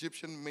lice, the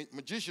Egyptian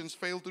magicians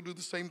failed to do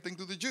the same thing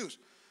to the Jews.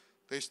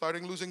 They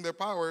started losing their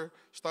power,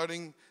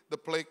 starting the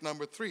plague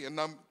number 3. And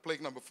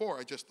plague number 4,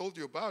 I just told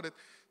you about it.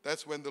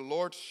 That's when the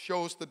Lord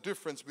shows the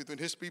difference between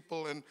his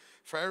people and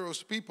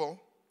Pharaoh's people.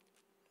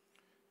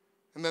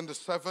 And then the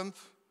 7th,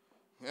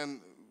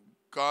 and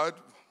God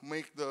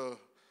make the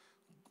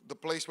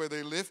place where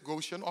they live,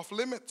 Goshen, off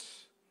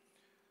limits.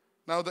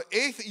 Now the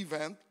 8th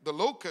event, the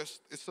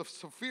locust, is a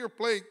severe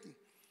plague.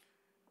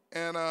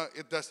 And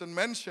it doesn't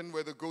mention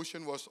whether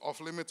Goshen was off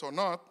limits or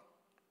not.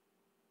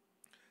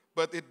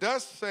 But it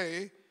does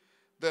say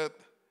that,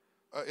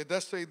 it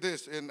does say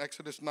this in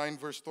Exodus 9,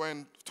 verse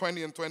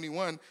 20 and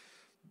 21.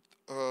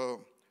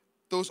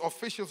 Those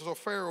officials of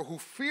Pharaoh who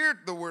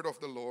feared the word of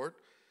the Lord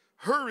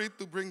hurried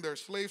to bring their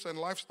slaves and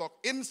livestock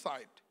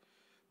inside.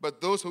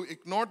 But those who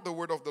ignored the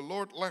word of the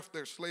Lord left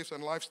their slaves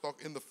and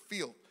livestock in the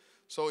field.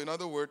 So in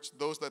other words,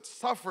 those that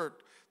suffered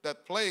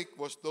that plague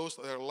was those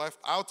that are left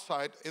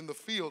outside in the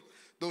field.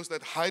 Those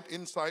that hide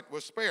inside were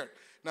spared.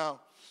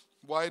 Now,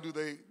 why do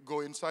they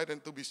go inside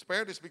and to be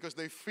spared? It's because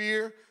they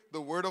fear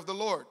the word of the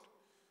Lord.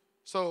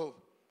 So,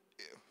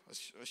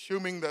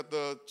 assuming that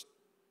the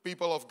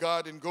people of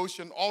God in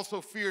Goshen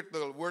also feared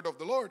the word of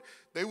the Lord,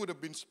 they would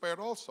have been spared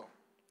also.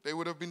 They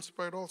would have been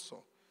spared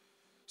also.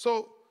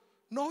 So,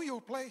 know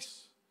your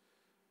place.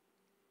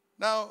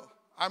 Now,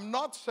 I'm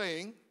not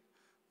saying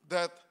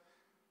that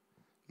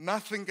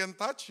nothing can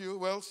touch you.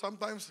 Well,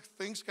 sometimes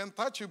things can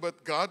touch you,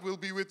 but God will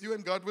be with you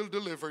and God will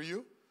deliver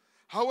you.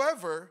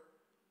 However,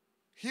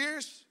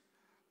 here's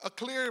a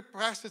clear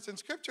passage in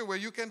Scripture where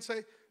you can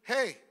say,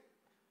 hey,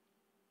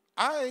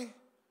 I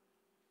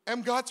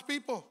am God's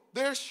people.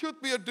 There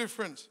should be a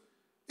difference.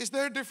 Is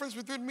there a difference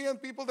between me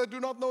and people that do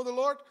not know the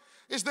Lord?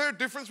 Is there a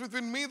difference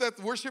between me that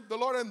worship the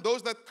Lord and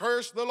those that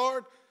curse the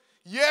Lord?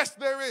 Yes,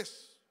 there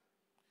is.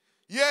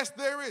 Yes,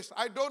 there is.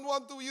 I don't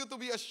want you to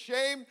be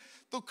ashamed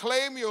to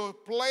claim your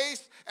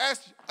place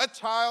as a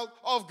child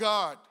of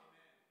God.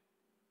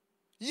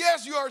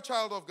 Yes, you are a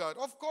child of God.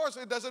 Of course,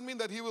 it doesn't mean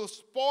that he will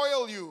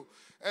spoil you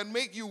and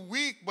make you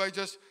weak by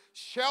just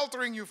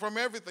sheltering you from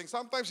everything.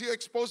 Sometimes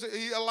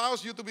he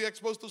allows you to be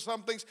exposed to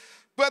some things,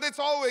 but it's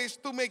always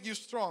to make you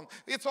strong.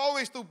 It's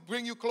always to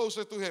bring you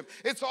closer to him.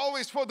 It's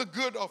always for the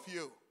good of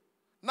you.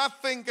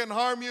 Nothing can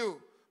harm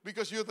you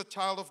because you're the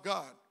child of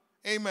God.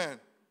 Amen.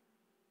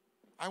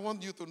 I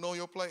want you to know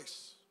your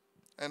place.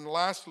 And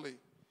lastly,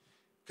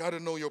 got to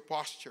know your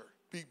posture.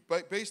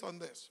 Based on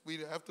this, we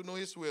have to know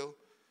his will.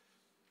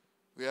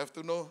 We have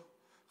to know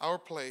our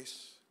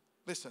place.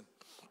 Listen,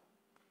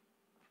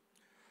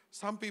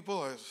 some people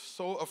are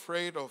so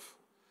afraid of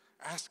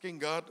asking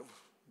God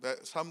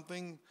that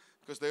something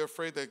because they're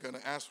afraid they're going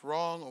to ask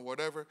wrong or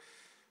whatever.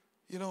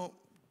 You know,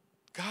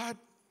 God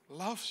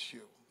loves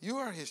you. You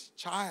are his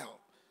child.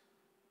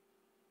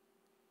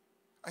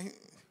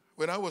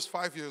 When I was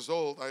 5 years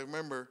old, I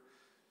remember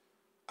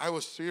I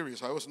was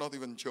serious. I was not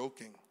even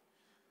joking.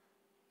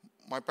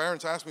 My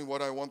parents asked me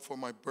what I want for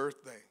my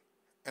birthday.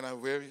 And I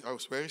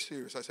was very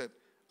serious. I said,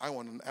 I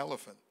want an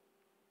elephant.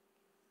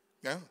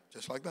 Yeah,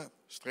 just like that,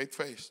 straight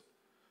face.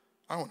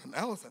 I want an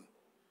elephant.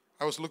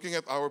 I was looking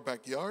at our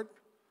backyard.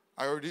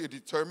 I already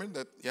determined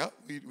that, yeah,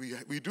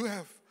 we do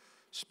have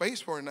space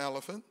for an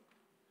elephant.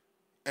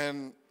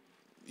 And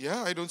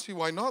yeah, I don't see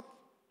why not.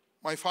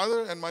 My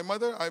father and my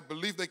mother, I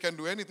believe they can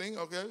do anything,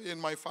 okay, in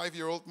my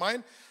 5-year-old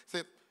mind.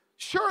 Said,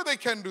 sure they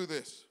can do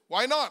this.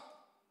 Why not?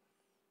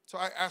 So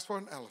I asked for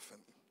an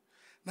elephant.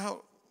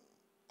 Now,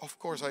 of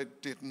course, I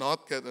did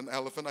not get an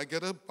elephant. I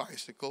get a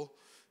bicycle.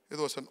 It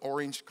was an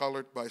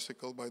orange-colored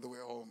bicycle, by the way.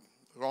 Oh,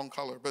 wrong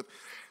color.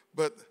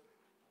 But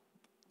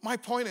my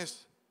point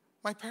is,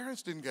 my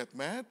parents didn't get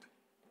mad.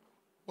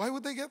 Why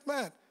would they get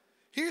mad?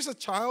 Here's a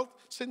child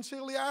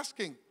sincerely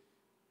asking.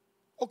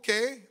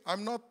 Okay,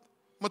 I'm not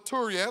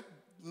mature yet,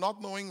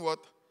 not knowing what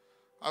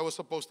I was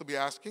supposed to be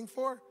asking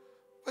for,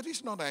 but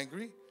he's not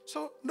angry.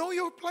 So know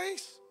your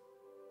place.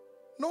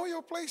 Know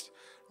your place.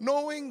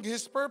 Knowing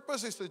His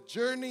purpose is a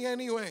journey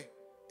anyway.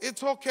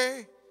 It's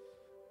okay.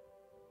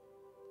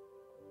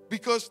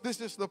 Because this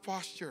is the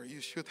posture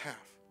you should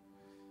have.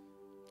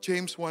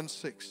 James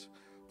 1:6.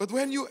 But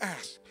when you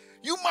ask,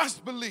 you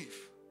must believe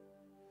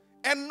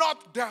and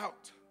not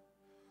doubt.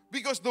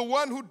 Because the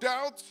one who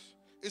doubts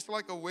is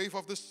like a wave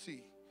of the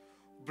sea,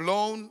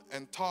 blown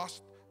and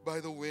tossed by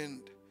the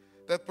wind.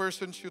 That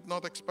person should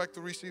not expect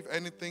to receive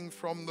anything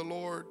from the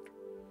Lord.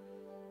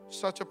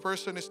 Such a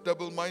person is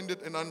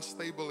double-minded and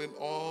unstable in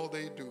all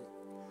they do.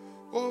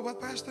 Oh,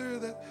 but Pastor,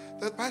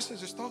 that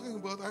passage is talking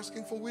about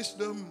asking for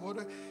wisdom.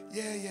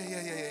 Yeah.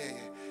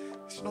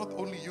 It's not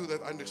only you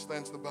that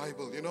understands the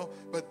Bible,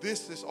 but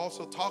this is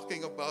also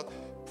talking about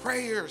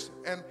prayers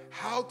and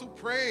how to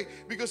pray,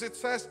 because it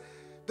says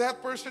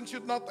that person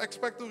should not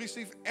expect to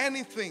receive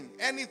anything.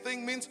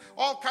 Anything means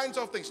all kinds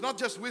of things, not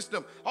just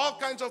wisdom. All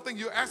kinds of things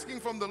you're asking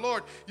from the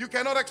Lord. You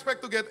cannot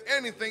expect to get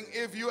anything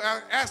if you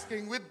are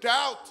asking with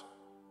doubt.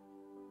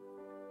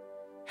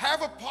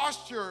 Have a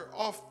posture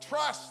of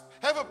trust.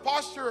 Have a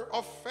posture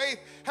of faith.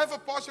 Have a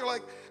posture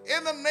like,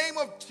 in the name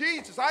of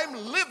Jesus, I'm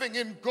living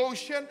in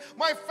Goshen.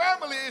 My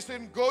family is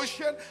in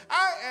Goshen.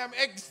 I am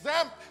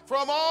exempt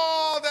from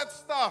all that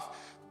stuff.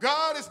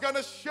 God is going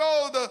to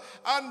show the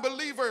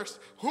unbelievers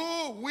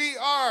who we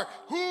are,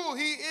 who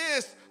He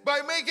is,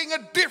 by making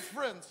a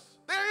difference.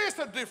 There is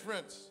a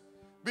difference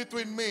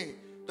between me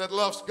that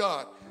loves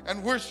God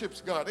and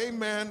worships God.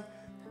 Amen.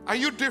 Are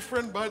you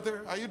different,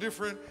 brother? Are you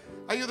different?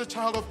 Are you the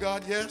child of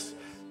God? Yes.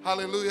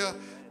 Hallelujah.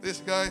 This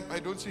guy, I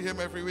don't see him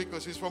every week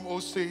because he's from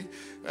OC.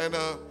 And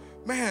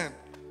man,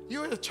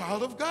 you're a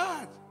child of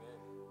God.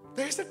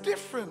 There's a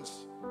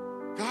difference.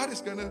 God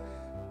is going to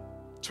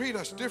treat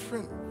us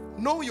different.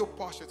 Know your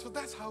posture. So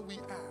that's how we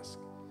ask.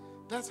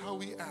 That's how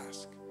we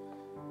ask.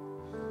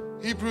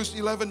 Hebrews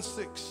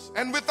 11:6.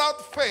 And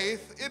without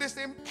faith, it is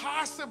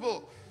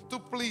impossible to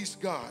please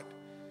God.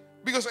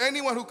 Because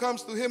anyone who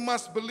comes to Him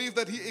must believe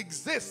that He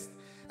exists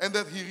and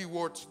that He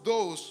rewards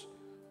those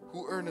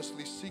who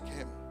earnestly seek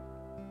Him.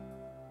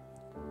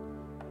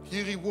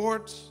 He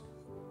rewards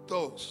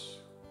those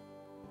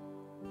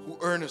who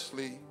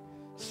earnestly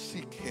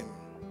seek Him.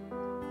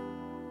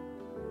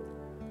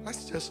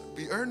 Let's just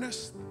be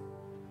earnest.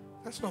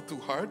 That's not too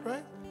hard,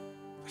 right?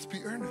 Let's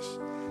be earnest.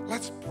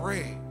 Let's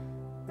pray.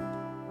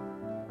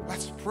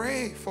 Let's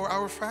pray for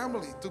our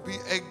family to be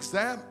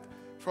exempt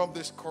from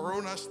this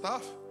corona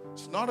stuff.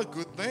 It's not a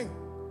good thing.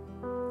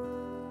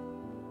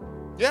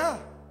 Yeah.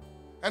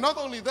 And not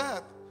only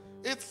that,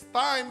 it's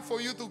time for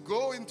you to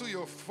go into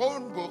your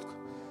phone book,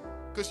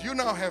 because you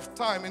now have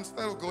time.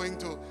 Instead of going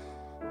to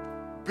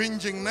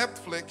binging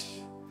Netflix,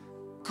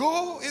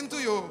 go into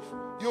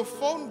your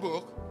phone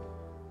book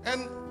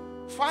and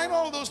find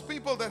all those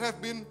people that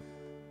have been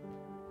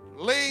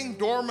laying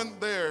dormant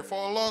there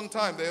for a long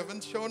time. They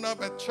haven't shown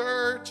up at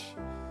church.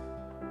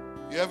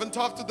 You haven't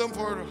talked to them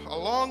for a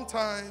long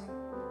time.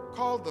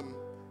 Call them.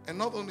 And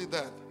not only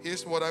that,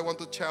 here's what I want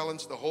to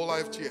challenge the whole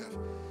IFGF.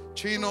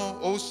 Chino,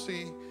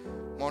 OC,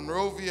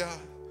 Monrovia,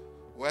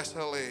 West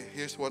LA.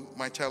 Here's what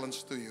my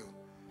challenge to you.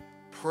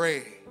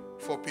 Pray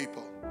for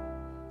people.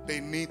 They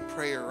need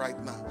prayer right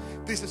now.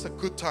 This is a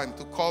good time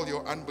to call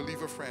your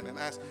unbeliever friend and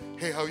ask,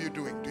 hey, how are you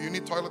doing? Do you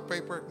need toilet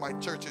paper? My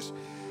church is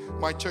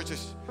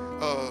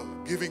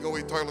giving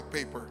away toilet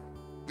paper.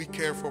 We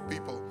care for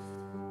people.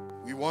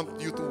 We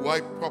want you to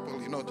wipe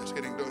properly. No, just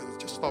kidding.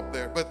 Just stop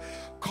there. But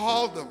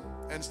call them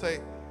and say,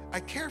 I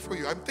care for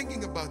you. I'm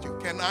thinking about you.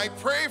 Can I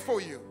pray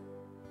for you?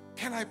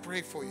 Can I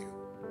pray for you?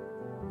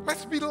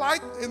 Let's be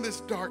light in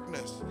this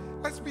darkness.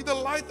 Let's be the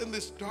light in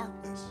this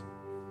darkness.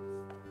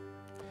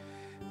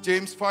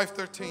 James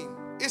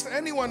 5:13. Is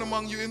anyone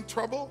among you in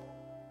trouble?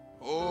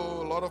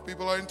 Oh, a lot of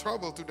people are in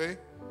trouble today.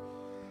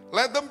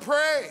 Let them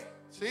pray.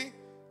 See?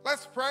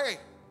 Let's pray.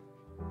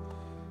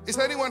 Is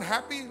anyone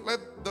happy?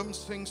 Let them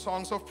sing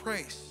songs of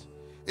praise.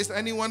 Is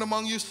anyone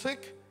among you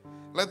sick?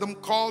 Let them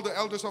call the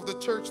elders of the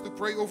church to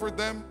pray over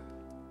them.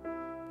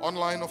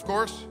 Online, of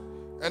course.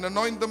 And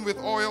anoint them with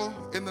oil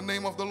in the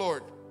name of the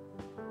Lord.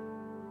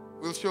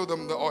 We'll show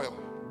them the oil.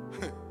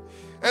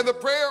 And the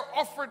prayer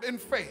offered in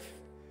faith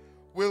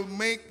will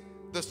make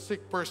the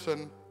sick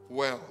person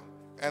well.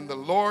 And the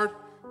Lord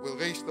will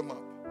raise them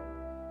up.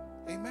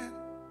 Amen.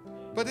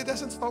 But it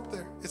doesn't stop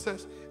there. It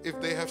says, if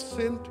they have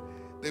sinned,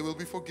 they will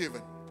be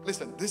forgiven.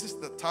 Listen, this is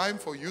the time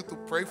for you to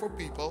pray for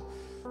people,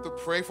 to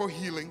pray for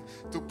healing,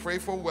 to pray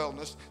for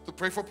wellness, to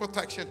pray for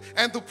protection,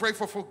 and to pray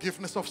for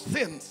forgiveness of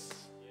sins.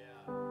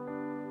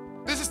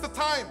 This is the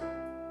time.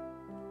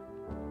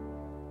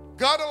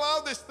 God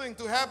allowed this thing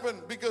to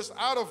happen because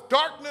out of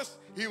darkness,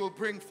 He will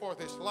bring forth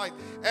His light.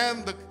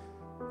 And the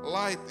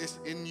light is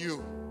in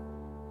you.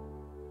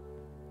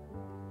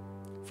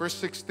 Verse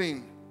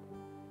 16.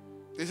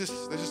 This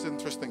is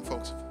interesting,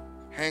 folks.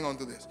 Hang on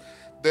to this.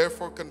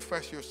 Therefore,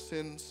 confess your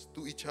sins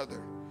to each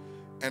other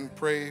and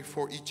pray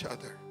for each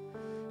other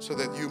so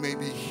that you may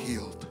be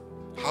healed.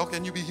 How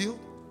can you be healed?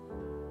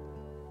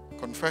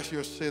 Confess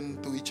your sin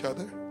to each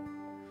other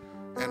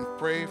and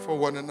pray for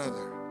one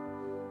another.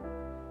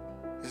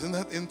 Isn't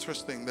that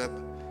interesting that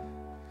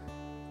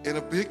in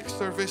a big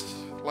service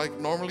like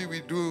normally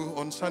we do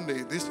on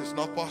Sunday, this is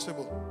not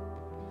possible.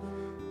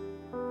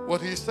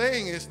 What he's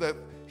saying is that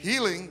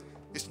healing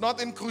is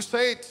not in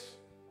crusades.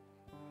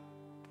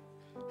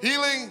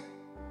 Healing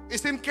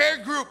is in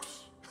care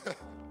groups.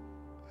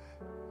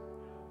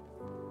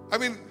 I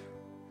mean,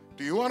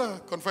 do you want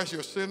to confess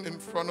your sin in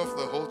front of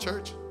the whole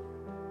church?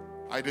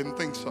 I didn't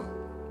think so.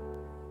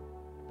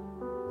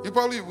 You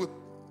probably would.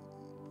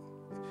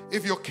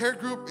 If your care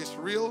group is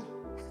real,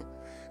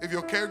 if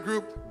your care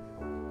group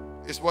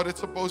is what it's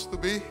supposed to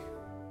be,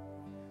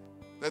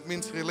 that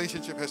means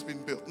relationship has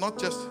been built. Not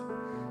just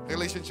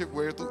relationship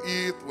where to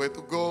eat, where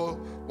to go,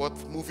 what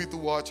movie to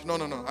watch. No.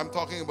 I'm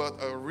talking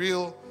about a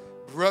real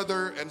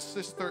brother and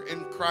sister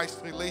in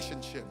Christ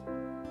relationship.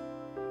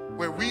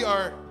 Where we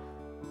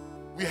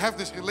have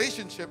this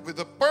relationship with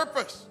a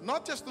purpose,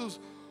 not just to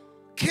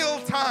kill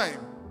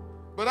time,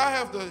 but I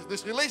have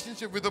this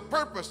relationship with the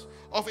purpose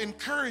of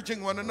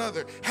encouraging one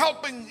another,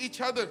 helping each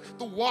other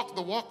to walk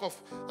the walk of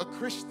a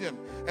Christian,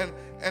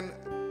 and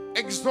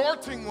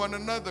exhorting one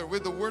another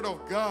with the Word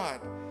of God,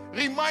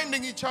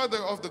 reminding each other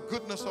of the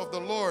goodness of the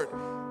Lord.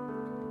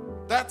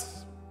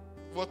 That's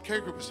what care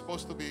group is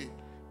supposed to be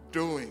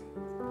doing.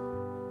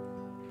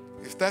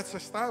 If that's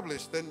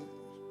established, then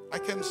I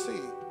can see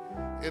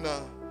in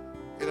a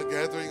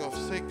gathering of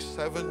 6,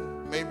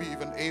 7, maybe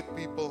even 8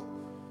 people,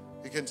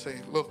 you can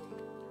say, look,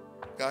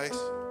 guys,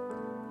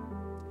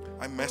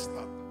 I messed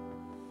up.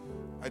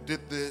 I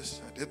did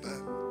this, I did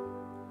that.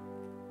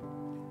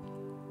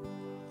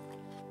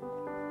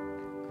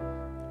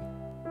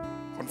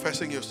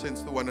 Confessing your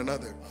sins to one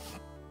another.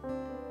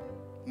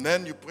 And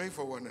then you pray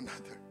for one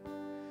another.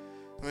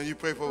 When you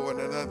pray for one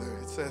another,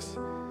 it says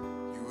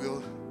you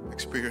will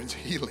experience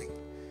healing.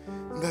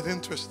 Isn't that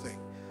interesting?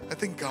 I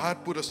think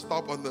God put a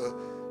stop on the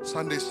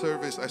Sunday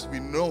service as we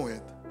know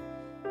it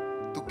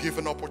to give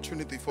an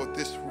opportunity for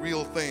this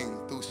real thing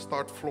to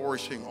start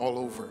flourishing all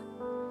over.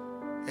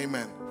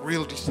 Amen.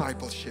 Real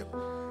discipleship,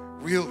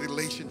 real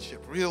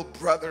relationship, real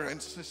brother and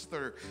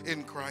sister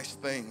in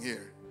Christ thing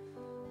here.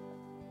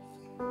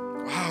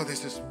 Wow,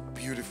 this is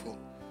beautiful.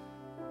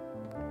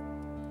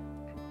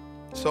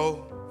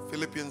 So,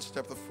 Philippians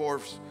chapter 4,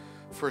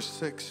 verse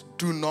 6,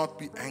 do not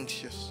be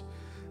anxious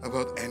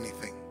about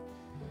anything,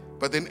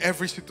 but in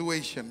every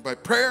situation, by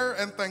prayer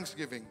and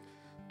thanksgiving,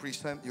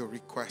 present your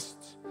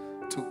requests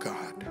to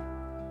God.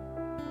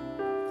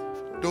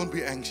 Don't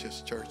be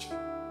anxious, church.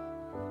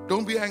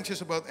 Don't be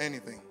anxious about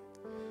anything,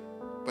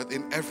 but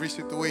in every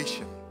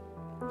situation,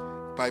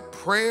 by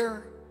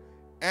prayer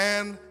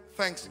and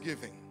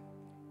thanksgiving,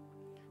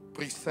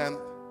 present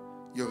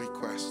your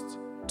requests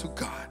to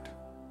God.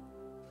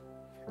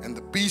 And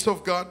the peace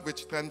of God,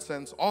 which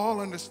transcends all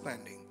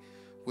understanding,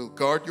 will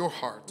guard your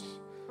hearts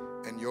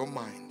and your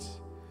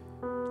minds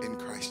in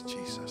Christ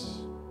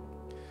Jesus.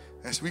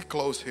 As we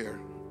close here,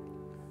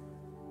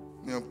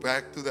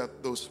 back to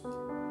those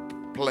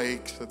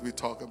plagues that we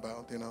talk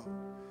about,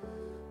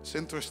 It's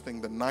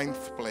interesting, the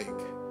 9th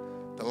plague,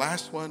 the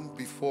last one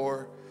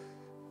before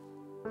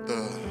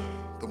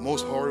the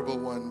most horrible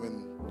one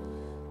when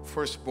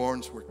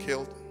firstborns were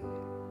killed,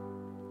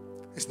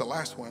 is the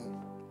last one.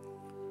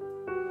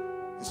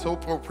 It's so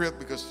appropriate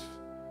because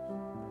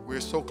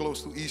we're so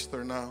close to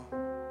Easter now.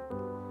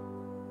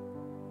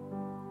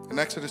 In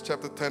Exodus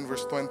chapter 10,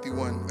 verse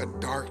 21, a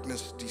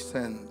darkness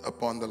descended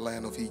upon the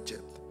land of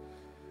Egypt.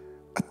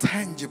 A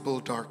tangible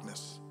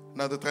darkness.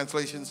 Another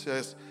translation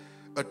says,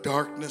 a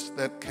darkness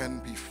that can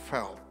be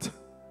felt.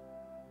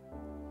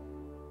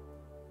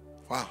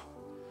 Wow.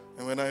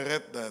 And when I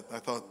read that, I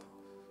thought,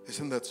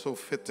 isn't that so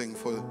fitting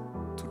for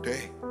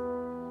today?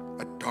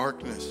 A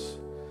darkness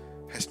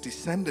has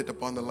descended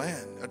upon the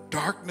land. A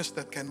darkness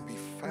that can be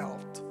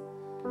felt.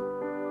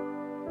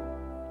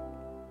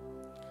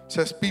 It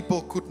says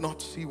people could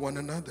not see one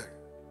another.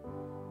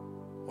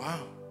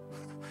 Wow.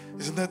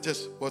 Isn't that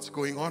just what's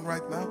going on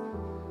right now?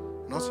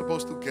 We're not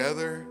supposed to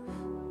gather.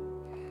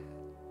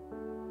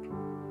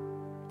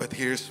 But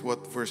here's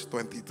what verse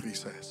 23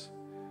 says.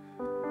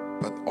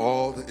 But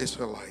all the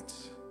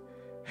Israelites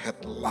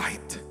had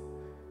light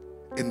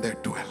in their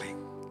dwelling.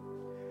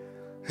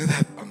 Isn't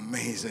that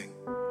amazing?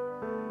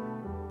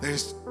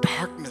 There's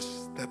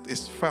darkness that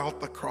is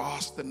felt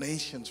across the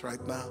nations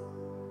right now.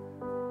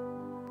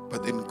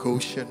 But in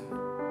Goshen,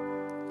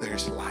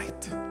 there's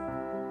light.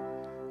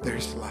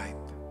 There's light.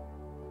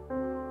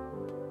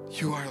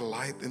 You are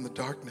light in the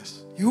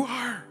darkness. You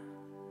are.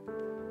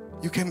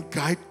 You can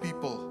guide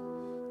people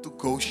to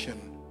Goshen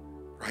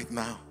right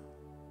now.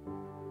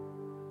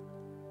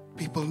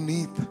 People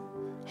need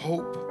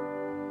hope.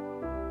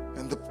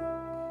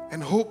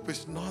 And hope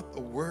is not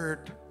a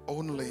word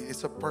only,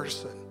 it's a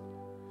person.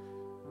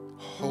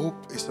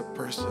 Hope is a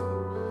person.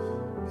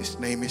 His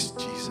name is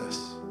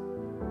Jesus.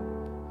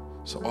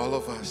 So all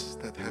of us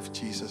that have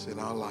Jesus in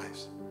our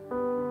lives,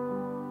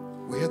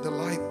 we are the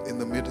light in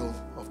the middle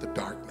of the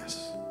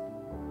darkness.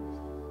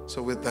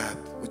 So with that,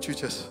 would you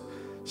just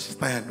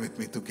stand with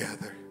me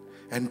together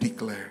and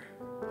declare,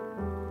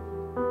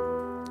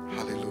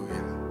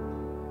 hallelujah.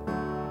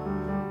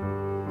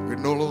 We're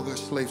no longer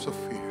slaves of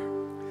fear.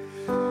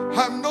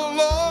 I'm no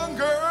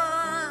longer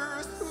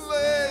a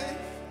slave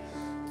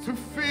to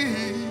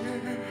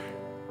fear.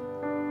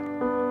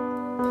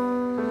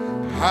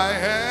 I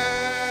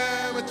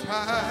am a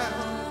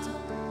child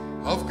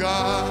of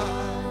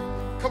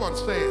God. Come on,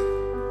 say it.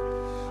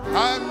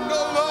 I'm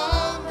no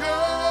longer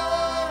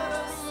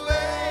a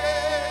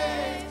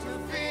slave to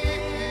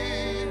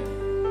fear.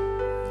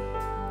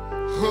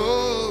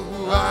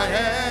 Oh, I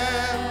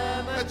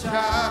am a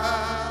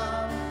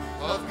child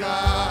of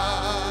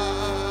God.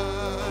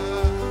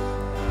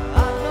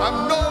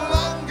 I'm no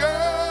longer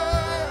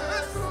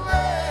a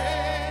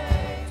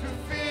slave to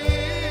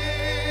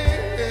fear.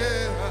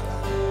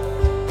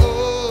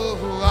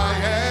 Oh, I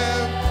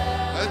am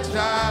a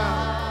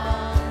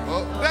child.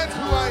 Oh, that's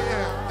who I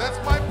am. That's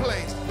my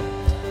place.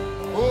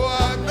 Oh,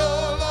 I'm no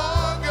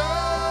longer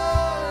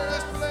a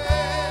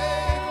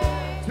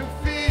slave to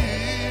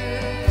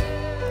fear.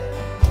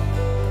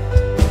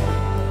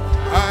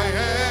 I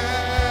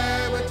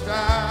am a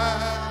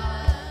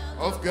child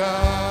of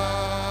God.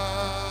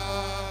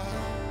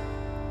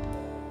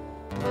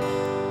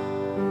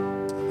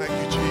 Thank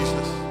you,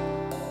 Jesus.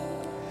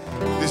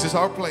 This is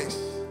our place.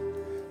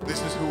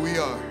 This is who we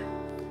are.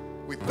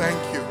 We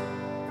thank you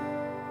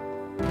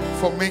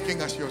for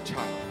making us your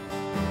child.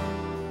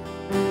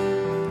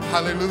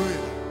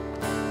 Hallelujah.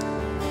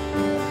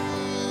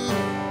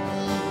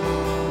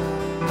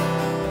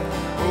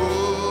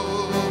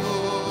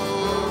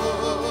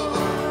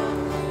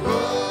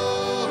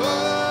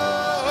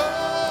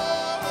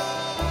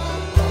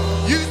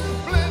 You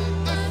split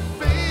the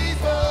sea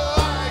so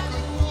I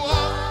could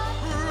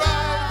walk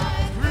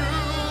right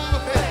through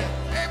it.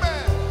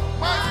 Amen.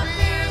 My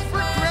fears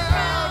were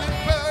drowned in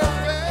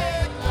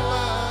perfect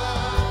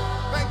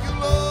love. Thank you,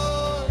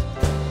 Lord.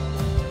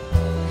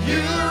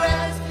 You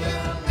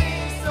rescued me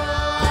so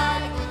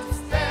I could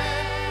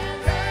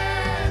stand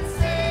and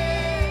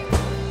sing.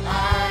 I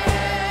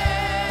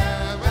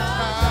am a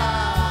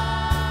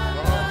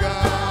child of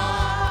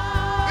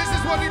God. This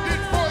is what He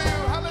did for you.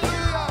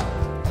 Hallelujah.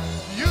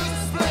 You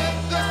split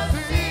the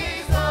sea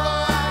so I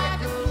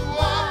could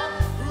walk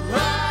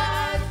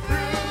right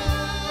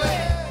through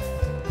it.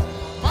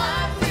 My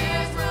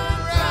fears were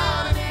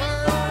drowned in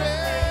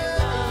perfect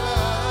love.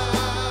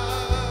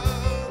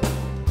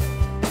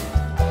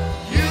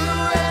 You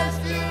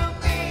rescued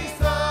me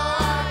so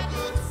I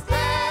could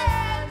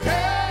stand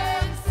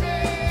and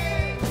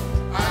sing.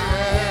 I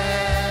am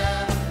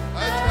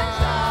a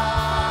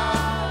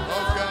child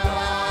of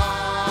God.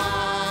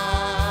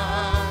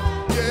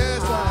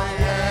 Yes, I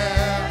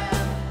am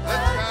a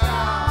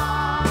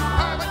child.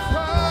 I'm a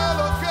child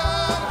of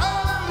God.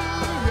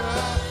 Hallelujah.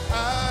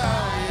 I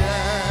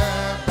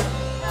am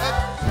a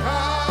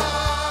child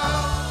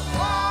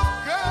of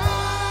God.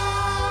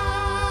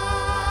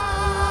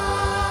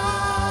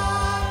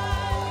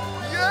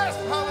 Yes,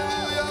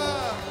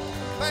 hallelujah.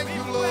 Thank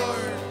you,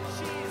 Lord.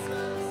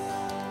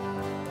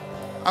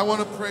 I want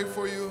to pray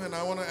for you, and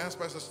I want to ask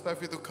Pastor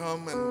Steffi to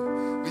come,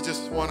 and we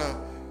just want to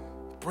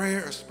pray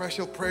a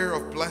special prayer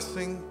of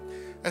blessing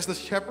as the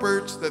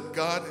shepherds that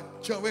God,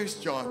 where's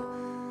John?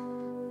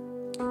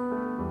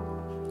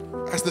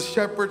 As the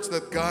shepherds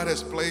that God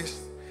has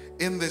placed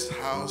in this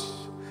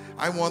house.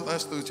 I want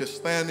us to just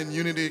stand in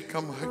unity.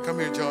 Come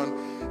here, John.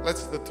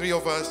 The three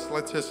of us,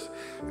 let's just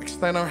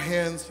extend our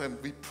hands and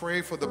we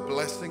pray for the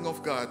blessing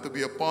of God to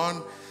be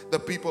upon the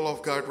people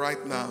of God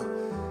right now.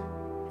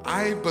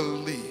 I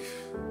believe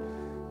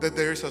that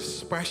there's a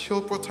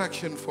special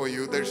protection for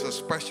you. There's a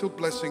special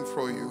blessing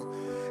for you.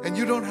 And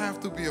you don't have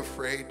to be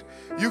afraid.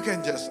 You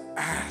can just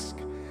ask.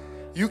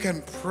 You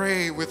can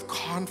pray with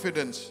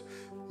confidence,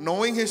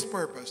 knowing His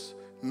purpose,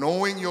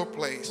 knowing your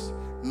place,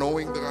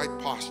 knowing the right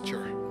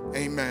posture.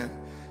 Amen.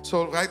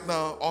 So right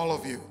now, all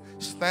of you,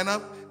 stand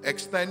up,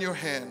 extend your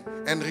hand,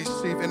 and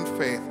receive in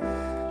faith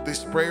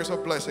these prayers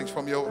of blessings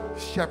from your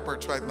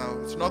shepherds right now.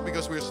 It's not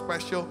because we're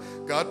special.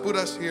 God put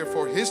us here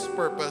for His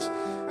purpose,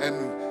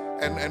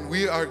 and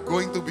we are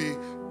going to be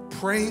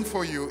praying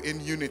for you in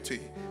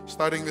unity,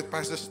 starting with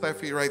Pastor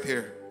Steffi right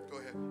here. Go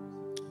ahead.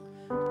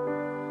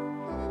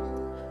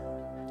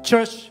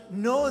 Church,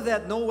 know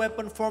that no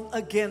weapon formed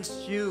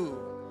against you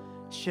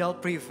shall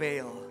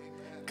prevail,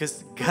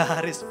 because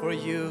God is for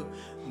you,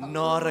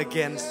 not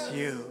against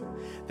you.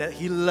 That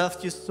He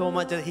loved you so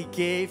much that He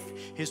gave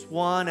His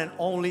one and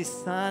only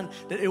Son,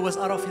 that it was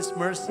out of His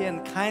mercy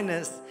and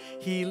kindness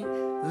He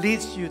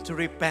leads you to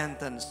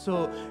repentance.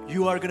 So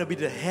you are going to be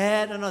the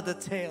head and not the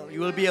tail. You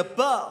will be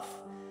above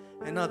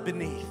and not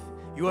beneath.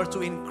 You are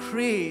to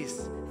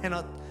increase and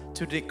not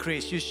to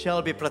decrease. You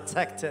shall be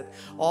protected.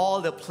 All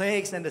the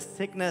plagues and the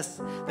sickness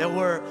that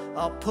were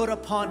put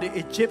upon the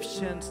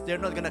Egyptians, they're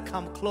not going to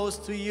come close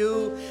to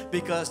you,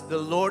 because the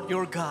Lord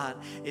your God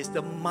is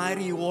the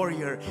mighty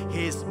warrior.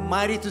 He is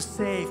mighty to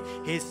save.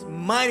 He is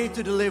mighty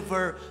to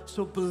deliver.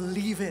 So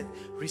believe it.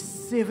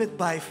 Receive it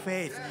by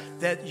faith,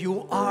 that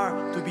you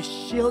are to be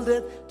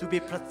shielded, to be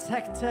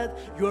protected.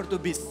 You are to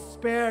be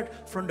spared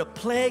from the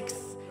plagues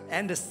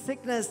and the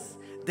sickness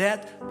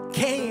that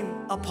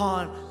came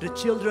upon the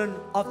children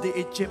of the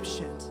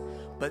Egyptians.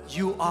 But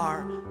you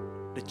are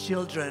the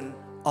children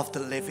of the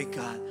living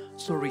God.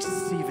 So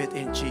receive it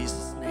in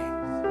Jesus' name.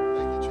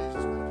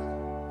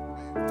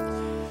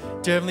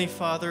 Dear Heavenly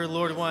Father,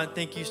 Lord, I want to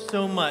thank you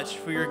so much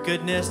for your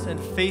goodness and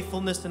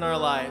faithfulness in our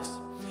lives.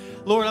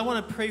 Lord, I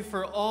want to pray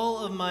for all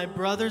of my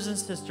brothers and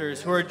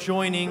sisters who are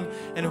joining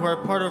and who are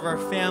part of our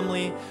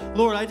family.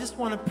 Lord, I just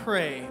want to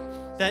pray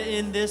that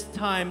in this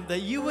time that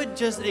you would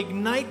just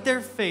ignite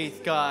their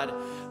faith, God.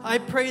 I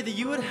pray that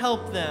you would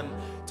help them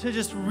to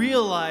just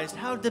realize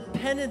how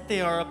dependent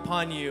they are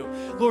upon you.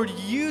 Lord,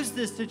 use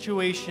this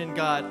situation,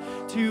 God,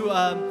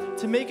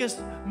 to make us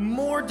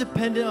more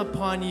dependent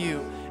upon you.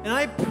 And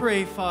I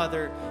pray,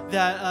 Father,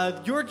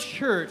 that your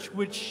church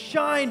would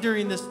shine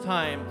during this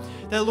time.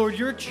 That, Lord,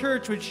 your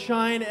church would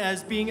shine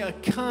as being a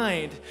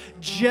kind,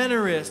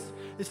 generous,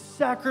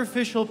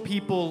 sacrificial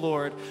people,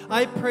 Lord.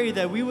 I pray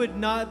that we would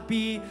not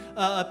be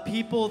a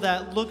people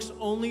that looks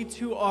only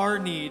to our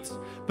needs,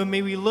 but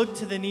may we look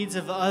to the needs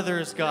of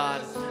others,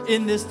 God,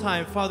 in this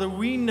time. Father,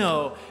 we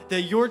know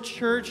that your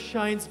church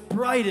shines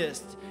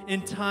brightest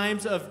in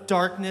times of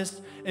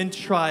darkness and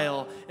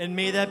trial, and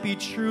may that be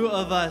true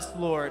of us,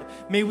 Lord.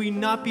 May we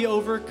not be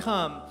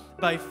overcome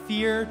by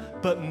fear,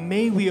 but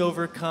may we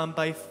overcome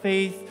by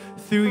faith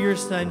through your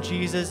Son,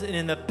 Jesus, and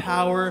in the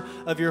power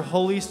of your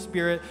Holy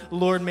Spirit.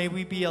 Lord, may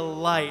we be a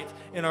light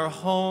in our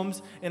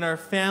homes, in our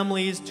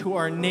families, to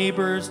our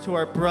neighbors, to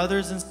our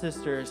brothers and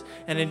sisters.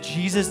 And in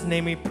Jesus'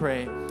 name we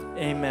pray,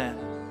 amen.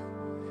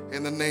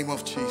 In the name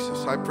of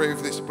Jesus, I pray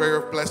for this prayer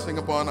of blessing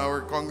upon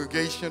our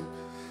congregation.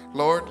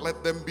 Lord,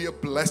 let them be a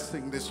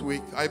blessing this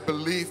week. I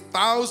believe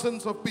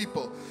thousands of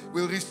people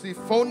will receive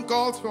phone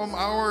calls from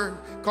our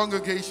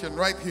congregation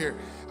right here.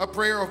 A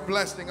prayer of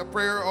blessing, a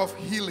prayer of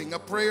healing, a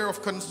prayer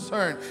of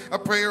concern, a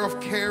prayer of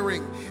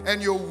caring,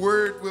 and your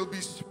word will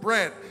be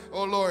spread.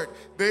 Oh Lord,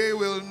 they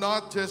will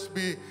not just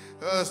be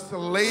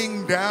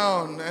laying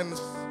down and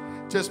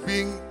just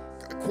being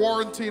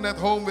quarantined at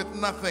home with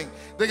nothing.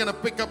 They're going to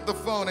pick up the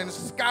phone and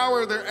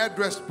scour their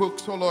address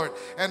books, oh Lord,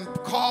 and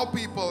call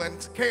people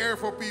and care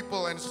for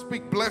people and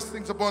speak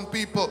blessings upon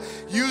people.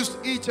 Use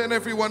each and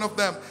every one of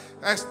them.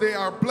 As they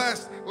are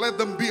blessed, let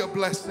them be a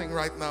blessing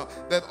right now,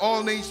 that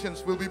all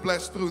nations will be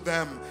blessed through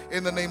them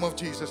in the name of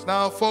Jesus.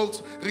 Now,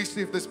 folks,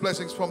 receive these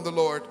blessings from the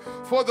Lord.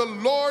 For the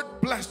Lord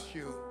bless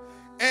you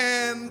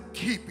and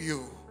keep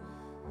you.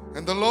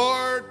 And the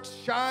Lord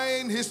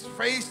shine his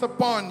face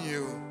upon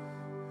you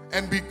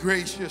and be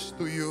gracious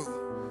to you.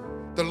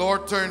 The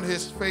Lord turn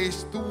his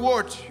face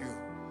towards you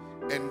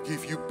and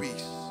give you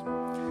peace.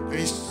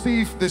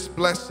 Receive these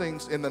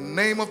blessings in the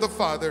name of the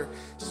Father,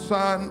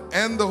 Son,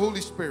 and the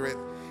Holy Spirit.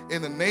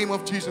 In the name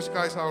of Jesus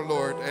Christ our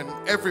Lord. And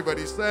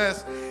everybody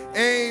says,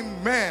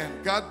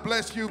 amen. God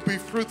bless you. Be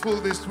fruitful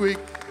this week.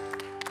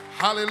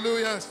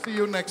 Hallelujah. See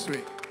you next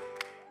week.